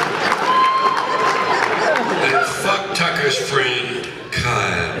 And fuck Tucker's friend,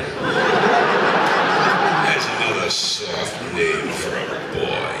 Kyle. That's another soft name for a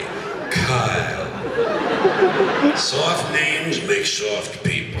boy. Kyle. Soft names make soft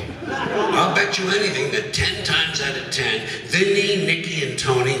people. I'll bet you anything that 10 times out of 10, Vinny, Nicky, and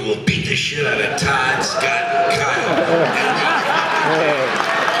Tony will beat the shit out of Todd, Scott, and Kyle.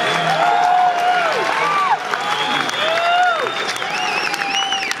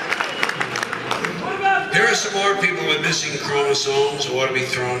 There are some more people with missing chromosomes who ought to be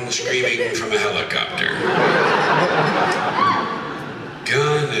thrown screaming from a helicopter.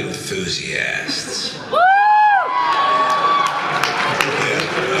 Gun enthusiasts.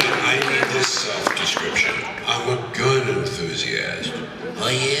 I need this self-description. I'm a gun enthusiast. Oh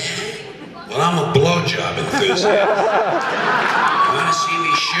yeah? Well, I'm a blowjob enthusiast. You want to see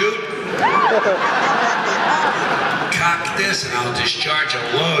me shoot? Cock this and I'll discharge a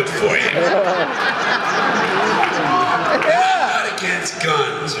load for you. I'm not against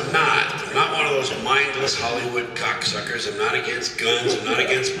guns. I'm not one of those mindless Hollywood cocksuckers. I'm not against guns. I'm not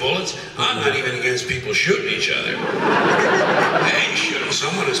against bullets. I'm not even against people shooting each other. Hey, shooting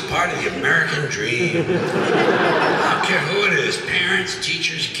someone is part of the American dream. I don't care who it is. Parents,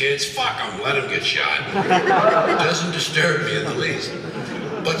 teachers, kids. Fuck them. Let them get shot. It doesn't disturb me in the least.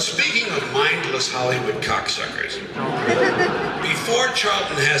 But speaking of mindless Hollywood cocksuckers, before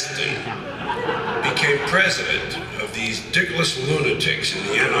Charlton Heston became president of these dickless lunatics in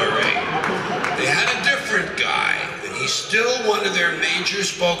the NRA, they had a different guy, and he's still one of their major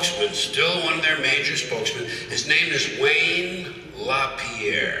spokesmen, His name is Wayne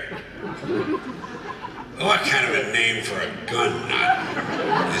LaPierre. What kind of a name for a gun nut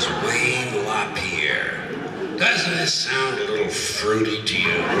is Wayne LaPierre? Doesn't this sound a little fruity to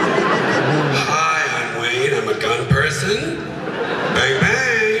you? Hi, I'm Wayne. I'm a gun person. Bang,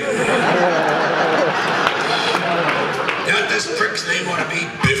 bang. You know what this prick's name ought to be?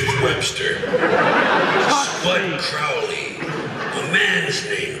 Biff Webster. Spud Crowley. A man's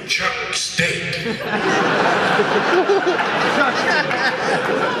name, Chuck Steak.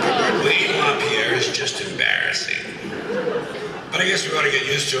 Wayne LaPierre is just embarrassing. But I guess we ought to get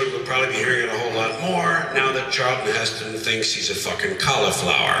used to it. We'll probably be hearing it a whole lot more now that Charlton Heston thinks he's a fucking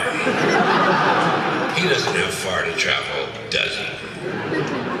cauliflower. He doesn't have far to travel, does he?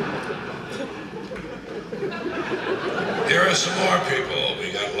 There are some more people.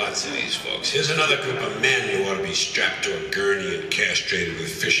 We got lots of these folks. Here's another group of men who ought to be strapped to a gurney and castrated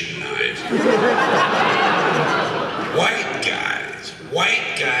with fishing knives.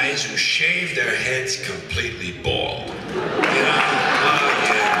 White guys who shave their heads completely bald. You know?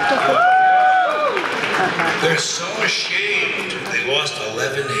 They're so ashamed they lost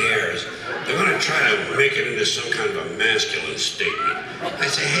 11 hairs. They're gonna try to make it into some kind of a masculine statement. I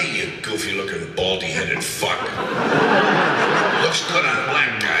say, hey, you goofy-looking, baldy-headed fuck. Looks good on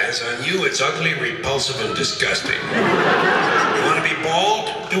black guys. On you, it's ugly, repulsive, and disgusting. You wanna be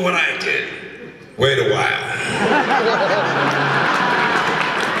bald? Do what I did. Wait a while.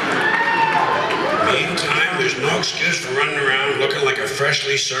 Meantime, there's no excuse for running around looking like a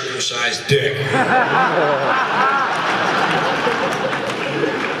freshly circumcised dick.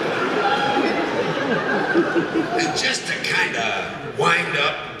 And just to kind of wind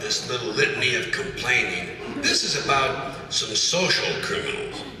up this little litany of complaining, this is about some social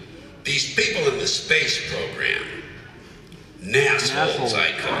criminals. These people in the space program. Nassholes,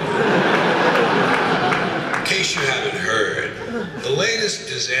 I call them. In case you haven't heard, the latest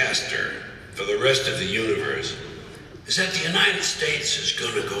disaster for the rest of the universe is that the United States is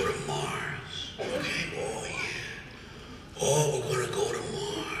going to go to Mars. Okay? Oh, yeah. Oh, we're going to go to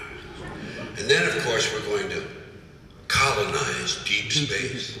Mars. And then, of course, we're going to colonize deep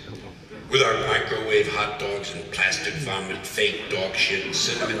space with our microwave hot dogs and plastic vomit, fake dog shit,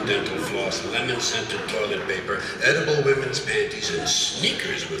 cinnamon dental floss, lemon-scented toilet paper, edible women's panties, and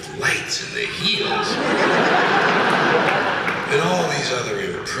sneakers with lights in the heels. And all these other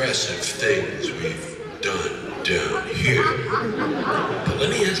impressive things we've done down here. But let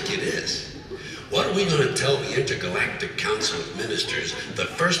me ask you this. What are we going to tell the Intergalactic Council of Ministers the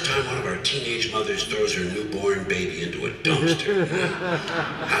first time one of our teenage mothers throws her newborn baby into a dumpster?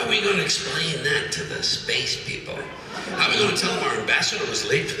 How are we going to explain that to the space people? How are we going to tell them our ambassador was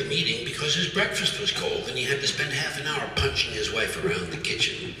late for the meeting because his breakfast was cold and he had to spend half an hour punching his wife around the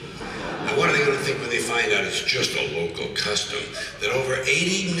kitchen? Now, what are they going to think when they find out it's just a local custom that over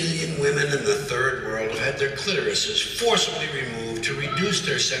 80 million women in the third world have had their clitorises forcibly removed to reduce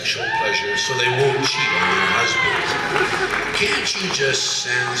their sexual pleasure so they won't cheat on their husbands? Can't you just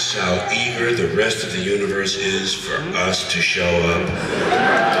sense how eager the rest of the universe is for us to show up?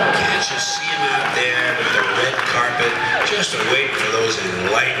 Can't you see them out there with the red carpet, just waiting for those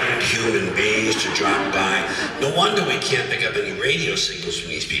enlightened human beings to drop by? No wonder we can't pick up any radio signals from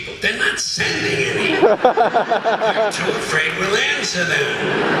these people. They're not sending any. They're too afraid we'll answer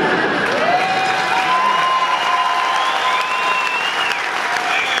them.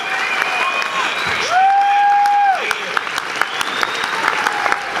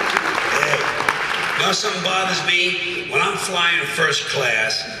 Something bothers me when I'm flying first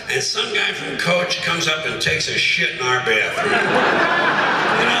class and some guy from coach comes up and takes a shit in our bathroom.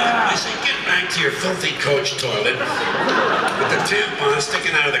 You know, I say, get back to your filthy coach toilet with the tampon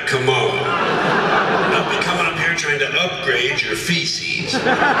sticking out of the commode. Don't be coming up here trying to upgrade your feces.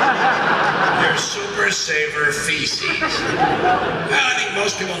 Your super saver feces. Well, I think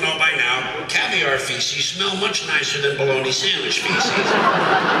most people know by now, caviar feces smell much nicer than bologna sandwich feces.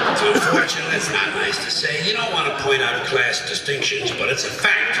 It's unfortunate, it's not nice to say. You don't want to point out class distinctions, but it's a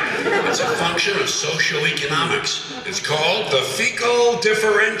fact. It's a function of socioeconomics. It's called the fecal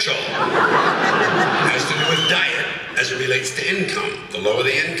differential. It has to do with diet as it relates to income. The lower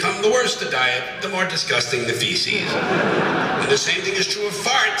the income, the worse the diet, the more disgusting the feces. And the same thing is true of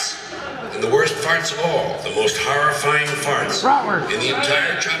farts. And the worst farts of all, the most horrifying farts in the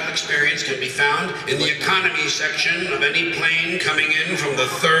entire travel experience can be found in the economy section of any plane coming in from the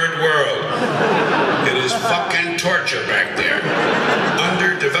third world. It is fucking torture back there.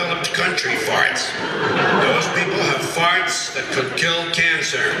 Underdeveloped country farts. Those people have farts that could kill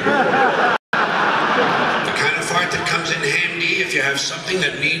cancer. The kind of fart that comes in handy if you have something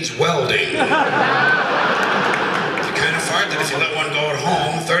that needs welding. Kind of fart that if you let one go at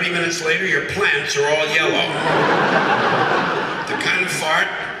home, 30 minutes later your plants are all yellow. The kind of fart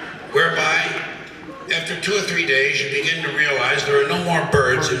whereby after 2 or 3 days you begin to realize there are no more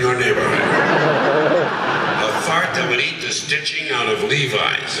birds in your neighborhood. A fart that would eat the stitching out of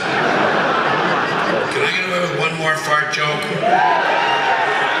Levi's. Can I get away with one more fart joke?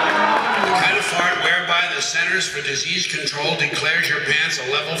 The kind of fart whereby the Centers for Disease Control declares your pants a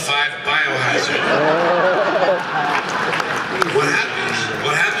level 5 biohazard. What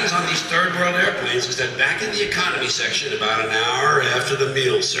happens on these third world airplanes is that back in the economy section, about an hour after the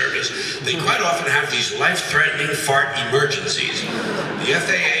meal service, they quite often have these life-threatening fart emergencies. The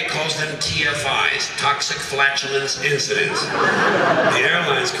FAA calls them TFIs, toxic flatulence incidents. The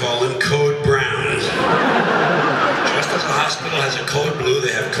airlines call them code browns. Just as a hospital has a code blue,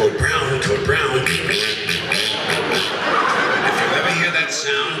 they have code brown, code brown. If you ever hear that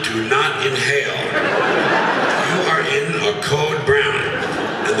sound, do not inhale. You are in a code brown.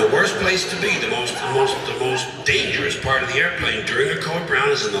 And the worst place to be, the most dangerous part of the airplane during a code brown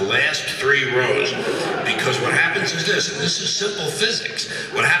is in the last 3 rows. Because what happens is this, and this is simple physics,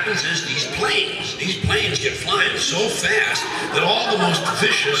 what happens is these planes get flying so fast that all the most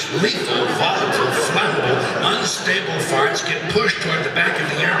vicious, lethal, volatile, flammable, unstable farts get pushed toward the back of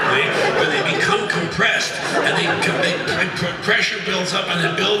the airplane where they become compressed, and pressure builds up, and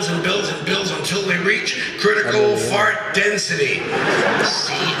it builds and builds and builds until they reach critical fart density,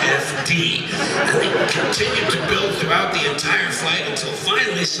 CFD. And they continue to build throughout the entire flight until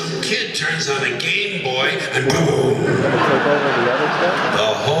finally some kid turns on a Game Boy and boom!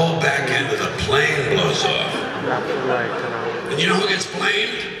 The whole back end of the plane blows off. And you know who gets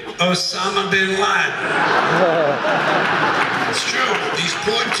blamed? Osama bin Laden. It's true. These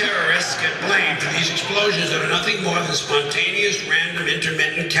poor terrorists get blamed for these explosions that are nothing more than spontaneous, random,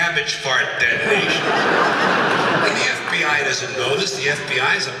 intermittent cabbage fart detonations. And the FBI doesn't know this. The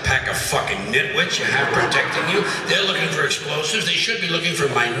FBI is a pack of fucking nitwits you have protecting you. They're looking for explosives. They should be looking for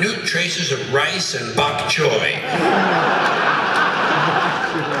minute traces of rice and bok choy.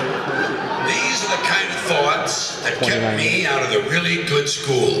 These are the kind of thoughts that kept me out of the really good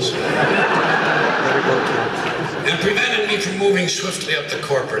schools. And prevented me from moving swiftly up the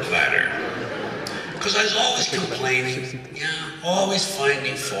corporate ladder. Because I was always complaining, always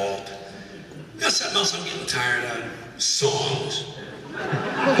finding fault. You know something else I'm getting tired of? Songs.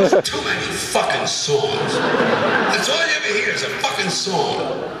 There's too many fucking songs. That's all you ever hear is a fucking song.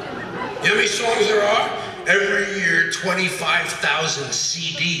 You know how many songs there are? Every year, 25,000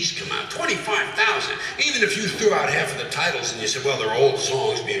 CDs come out. 25,000. Even if you threw out half of the titles and you said, well, they're old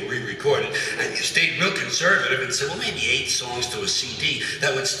songs being re-recorded, and you stayed real conservative and said, well, maybe 8 songs to a CD,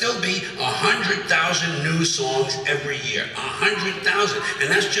 that would still be 100,000 new songs every year. 100,000. And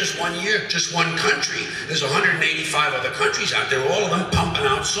that's just one year, just one country. There's 185 other countries out there, all of them pumping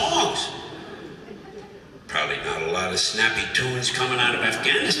out songs. Probably not a lot of snappy tunes coming out of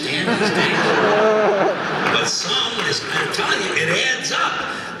Afghanistan these days. But some, I'm telling you, it adds up.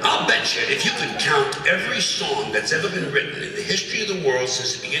 I'll bet you, if you could count every song that's ever been written in the history of the world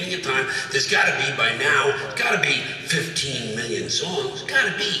since the beginning of time, there's got to be, by now, it's got to be 15 million songs.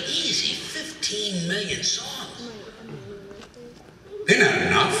 Got to be easy, 15 million songs. Ain't that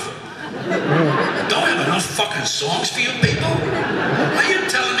enough? Don't have enough fucking songs for you people? Are you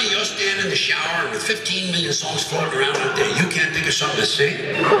telling me you're standing in the shower and with 15 million songs floating around out there, you can't think of something to sing?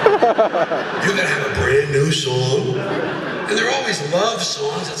 You're gonna have a brand new song? And they're always love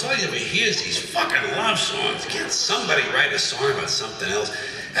songs. That's all you ever hear is these fucking love songs. Can't somebody write a song about something else?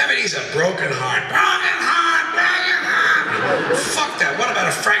 Everything's a broken heart. Broken heart, broken heart. Fuck that. What about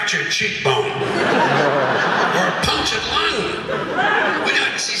a fractured cheekbone? Or a punctured lung? Would you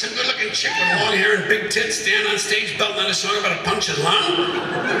like to see some good-looking chick with long hair and big tits stand on stage belting out a song about a punctured lung?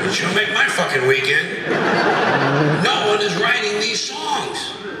 It sure make my fucking weekend. No one is writing these songs.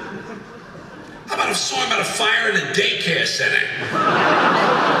 How about a song about a fire in a daycare center?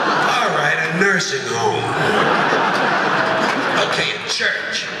 All right, a nursing home. Okay, a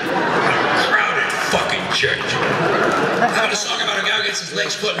church. A crowded fucking church. How about a song about a guy who gets his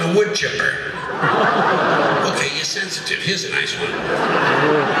legs put in a wood chipper? Okay, you're sensitive. Here's a nice one.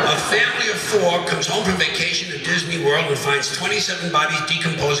 A family of 4 comes home from vacation at Disney World and finds 27 bodies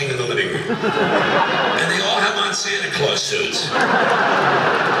decomposing in the living room. And they all have on Santa Claus suits.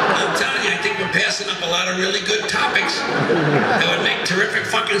 I'm telling you, I think we're passing up a lot of really good topics that would make terrific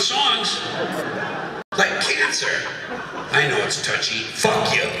fucking songs. Like cancer. I know it's touchy.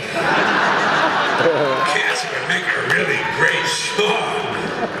 Fuck you. Cancer would make a really great song.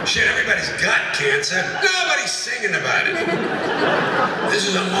 Shit, everybody's got cancer. Nobody's singing about it. This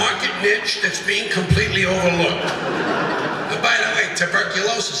is a market niche that's being completely overlooked. And by the way,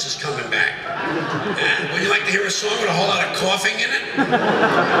 tuberculosis is coming back. And would you like to hear a song with a whole lot of coughing in it?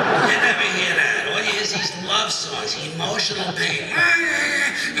 You never hear that. All you hear is these love songs, emotional pain.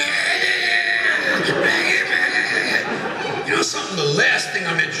 You know something? The last thing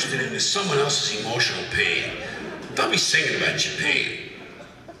I'm interested in is someone else's emotional pain. Don't be singing about your pain.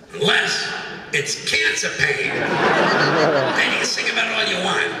 Unless it's cancer pain. Then you can sing about it all you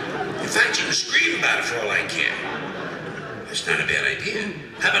want. In fact, you can scream about it for all I care. That's not a bad idea.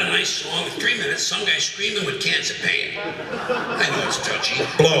 How about a nice song with 3 minutes, some guy screaming with cancer pain? I know it's touchy.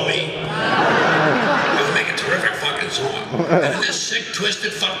 Blow me. It would make a terrific fucking song. And in this sick,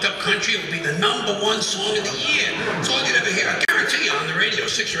 twisted, fucked up country, it would be the #1 song of the year. It's all you'd ever hear. I guarantee you on the radio,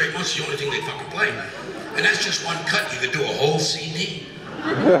 6 or 8 months is the only thing they fucking play. And that's just one cut. You could do a whole CD.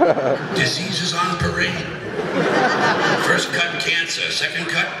 Diseases on parade. First cut, cancer. Second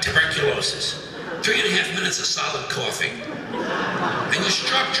cut, tuberculosis. 3.5 minutes of solid coughing. And you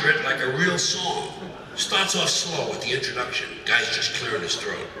structure it like a real song. Starts off slow with the introduction. Guy's just clearing his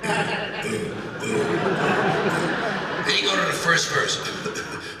throat. Then you go to the first verse.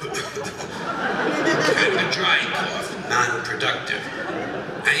 Kind of a dry cough, non-productive.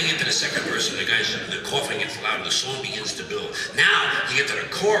 Now you get to the second verse and the coughing gets louder, the song begins to build. Now you get to the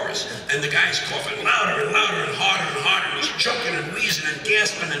chorus and the guy's coughing louder and louder and harder and harder. And he's choking and wheezing and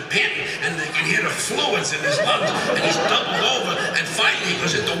gasping and panting, and you can hear the fluids in his lungs, and he's doubled over, and finally he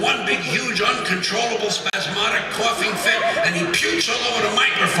goes into one big, huge, uncontrollable, spasmodic coughing fit, and he pukes all over the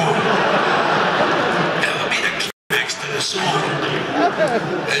microphone. That would be the climax to the song.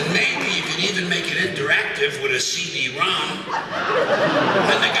 And maybe you can even make it interactive with a CD-ROM,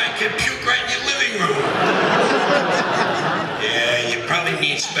 and the guy can puke right in your living room. Yeah, you probably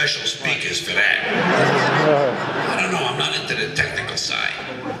need special speakers for that. I don't know, I'm not into the technical side.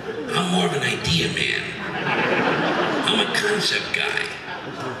 I'm more of an idea man. I'm a concept guy.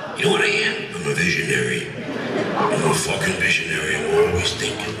 You know what I am? I'm a visionary. I'm a fucking visionary. I'm always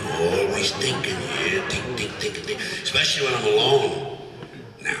thinking, yeah, think. Especially when I'm alone.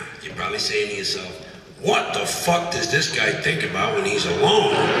 Now, you're probably saying to yourself, what the fuck does this guy think about when he's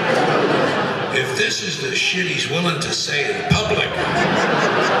alone? If this is the shit he's willing to say in public,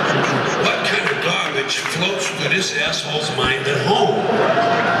 what kind of garbage floats through this asshole's mind at home?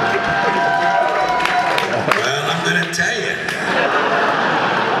 Well, I'm gonna tell you.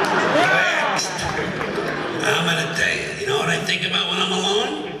 Next. I'm gonna tell you. You know what I think about when I'm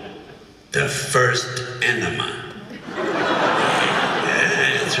alone? The first enema.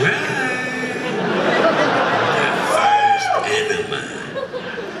 That's right. The first enema.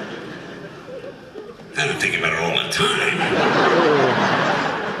 I don't think about it all the time.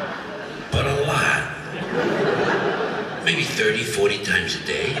 But a lot. Maybe 30, 40 times a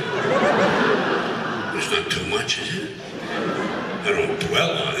day. It's not too much, is it? I don't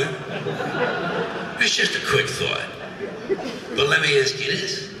dwell on it. It's just a quick thought. But let me ask you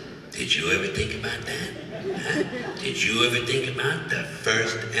this. Did you ever think about that? Huh? Did you ever think about the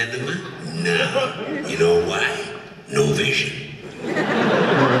first enema? No. You know why? No vision.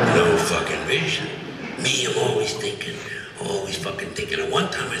 No fucking vision. Me, I'm always thinking, always fucking thinking. And one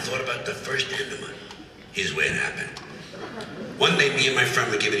time I thought about the first enema. Here's where it happened. One day, me and my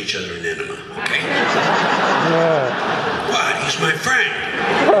friend were giving each other an enema, okay? What? He's my friend.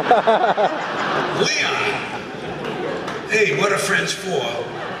 Leon. Hey, what are friends for?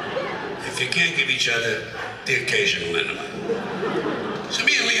 If you can't give each other the occasional enema. So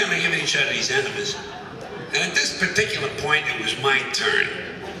me and Leon are giving each other these enemas. And at this particular point, it was my turn.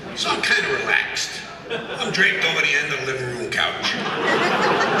 So I'm kind of relaxed. I'm draped over the end of the living room couch.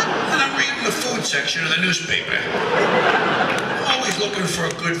 And I'm reading the food section of the newspaper. I'm always looking for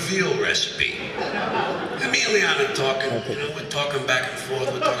a good veal recipe. And me and Leon are talking, we're talking back and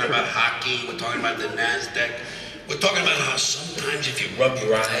forth. We're talking about hockey. We're talking about the Nasdaq. We're talking about how sometimes if you rub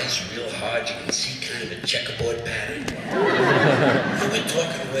your eyes real hard, you can see kind of a checkerboard pattern. And we're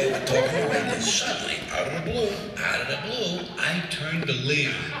talking away, and suddenly, out of the blue, I turned to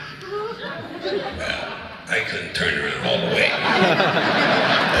Leon. Well, I couldn't turn around all the way.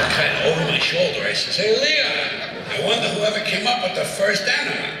 But kind of over my shoulder, I said, "Hey, Leon, I wonder whoever came up with the first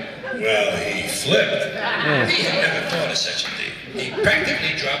enema." Well, he flipped. He had never thought of such a thing. He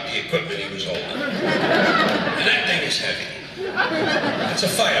practically dropped the equipment he was holding. And that thing is heavy. It's a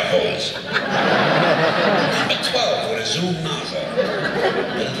fire hose. Number 12 with a zoom nozzle.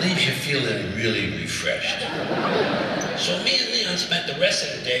 But it leaves you feeling really refreshed. So me and Leon spent the rest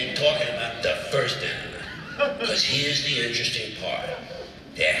of the day talking about the first enema. Because here's the interesting part.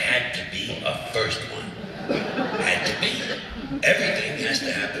 There had to be a first one. Had to be. Everything has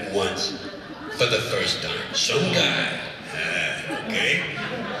to happen once for the first time. Some guy,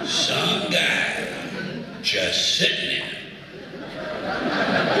 some guy just sitting there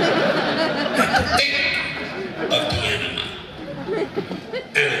at the tip of the enema.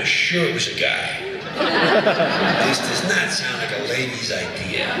 And I'm sure it was a guy. This does not sound like a lady's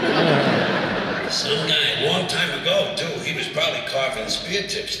idea. Some guy a long time ago, too. He was probably carving spear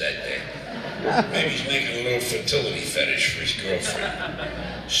tips that day. Maybe he's making a little fertility fetish for his girlfriend.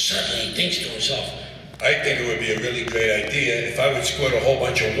 Suddenly he thinks to himself, I think it would be a really great idea if I would squirt a whole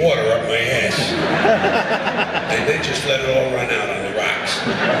bunch of water up my ass. And then just let it all run out on the rocks.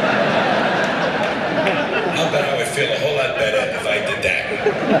 I'll bet I would feel a whole lot better if I did that.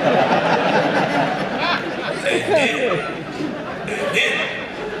 And then,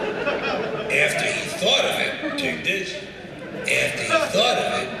 after he thought of it, take this, after he thought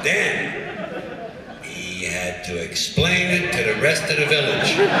of it, then he had to explain it to the rest of the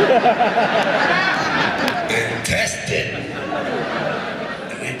village and test it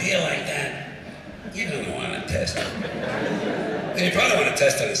You don't want to test it. And you probably want to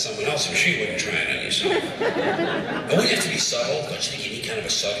test it on someone else, I'm sure you wouldn't try it on yourself. But wouldn't you have to be subtle? Don't you think you need kind of a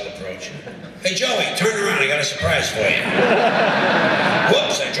subtle approach? Hey, Joey, turn around, I got a surprise for you.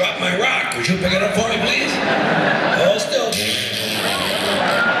 Whoops, I dropped my rock. Would you pick it up for me, please? Hold still.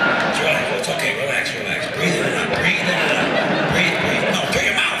 It's okay, relax, relax. Breathe in and out, breathe in and out. Breathe, breathe. No, through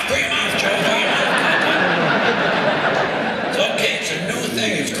your mouth, Joe, through your mouth. It's okay, it's a new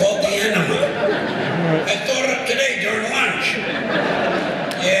thing, it's called the enema. I thought of it today during lunch.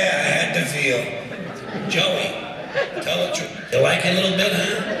 Yeah, I had the feel. Joey, tell the truth. You like it a little bit,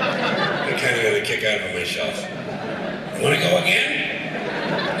 huh? I'm kind of gonna kick out of myself. You wanna go again?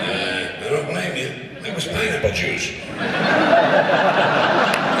 I don't blame you. That was pineapple juice.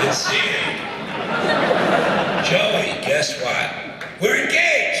 It's sand. Joey, guess what? We're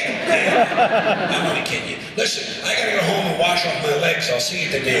engaged! I'm only kidding you. Listen, I gotta go home and wash off my legs. I'll see you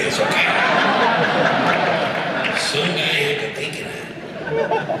at the dance, okay? Some guy had to think of that.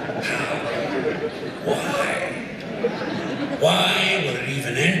 How? Why? Why would it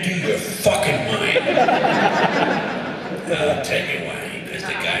even enter your fucking mind? I'll tell you why. Because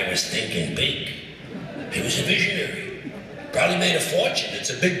the guy was thinking big. He was a visionary. Probably made a fortune. It's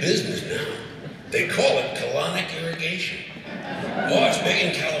a big business now. They call it colonic irrigation. Oh, it's big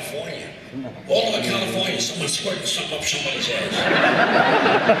in California. All over California, someone's squirting something up somebody's ass.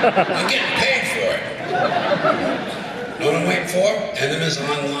 I'm getting paid for it. Know what I'm waiting for? Enemas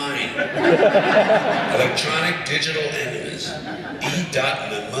online. Electronic digital enemas.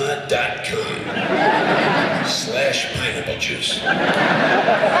 e.mama.com/pineapple juice.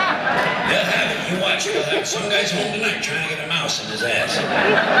 They'll have it. You watch, they'll have it. Some guy's home tonight trying to get a mouse in his ass.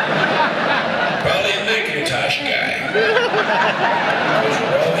 Probably a Macintosh guy. Because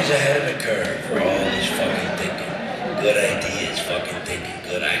we're always ahead of the curve. We're always fucking thinking. Good ideas, fucking thinking.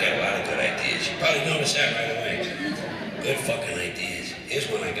 Good. I got a lot of good ideas. You probably noticed that right away. Good fucking ideas. Here's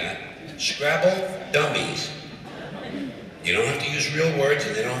one I got. Scrabble dummies. You don't have to use real words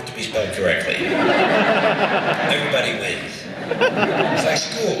and they don't have to be spelled correctly. Everybody wins. It's like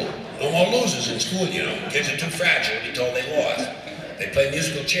school. No more losers in school, you know. Kids are too fragile to be told they lost. They play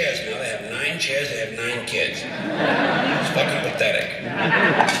musical chairs now. They have 9 chairs, they have 9 kids. It's fucking pathetic.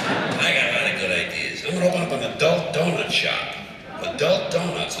 I got a lot of good ideas. I'm gonna open up an adult donut shop. Adult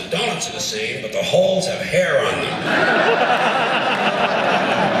donuts. The donuts are the same, but the holes have hair on them.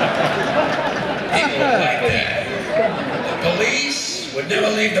 People would like that. The police would never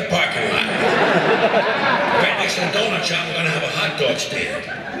leave the parking lot. Right next to the donut shop, we're gonna have a hot dog stand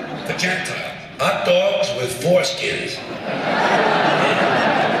for Gentile. Hot dogs with foreskins.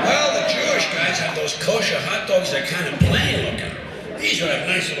 Well, the Jewish guys have those kosher hot dogs that are kind of plain looking. These would have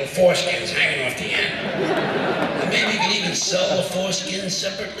nice little foreskins hanging off the end. And maybe you could even sell the foreskins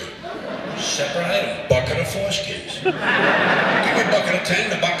separately. Separate item, bucket of foreskins. Give me a bucket of 10,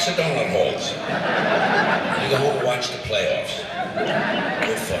 the box of donut holes. And you go home and watch the playoffs.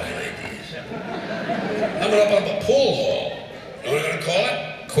 Good fucking ideas. I'm gonna open up a pool hall. You know what I'm gonna call it?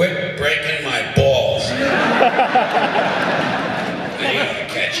 Quit breaking my balls. Now you have a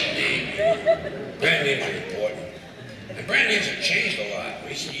catchy name. Brand names are important. And brand names have changed a lot in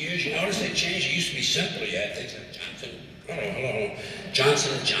recent years. You notice they changed. It used to be simple. You had things like Johnson. Hello.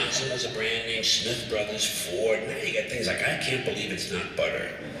 Johnson & Johnson was a brand name. Smith Brothers, Ford. Now you got things like, I can't believe it's not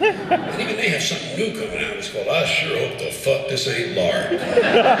butter. And even they have something new coming out. It's called, I sure hope the fuck this ain't lard.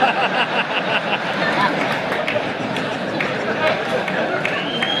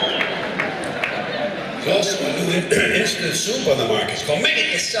 There's also a new instant soup on the market. It's called Make It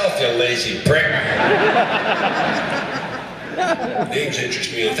Yourself, you lazy prick. Names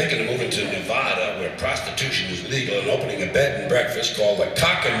interest me. I'm thinking of moving to Nevada, where prostitution is legal, and opening a bed and breakfast called the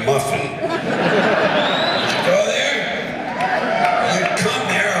Cock and Muffin.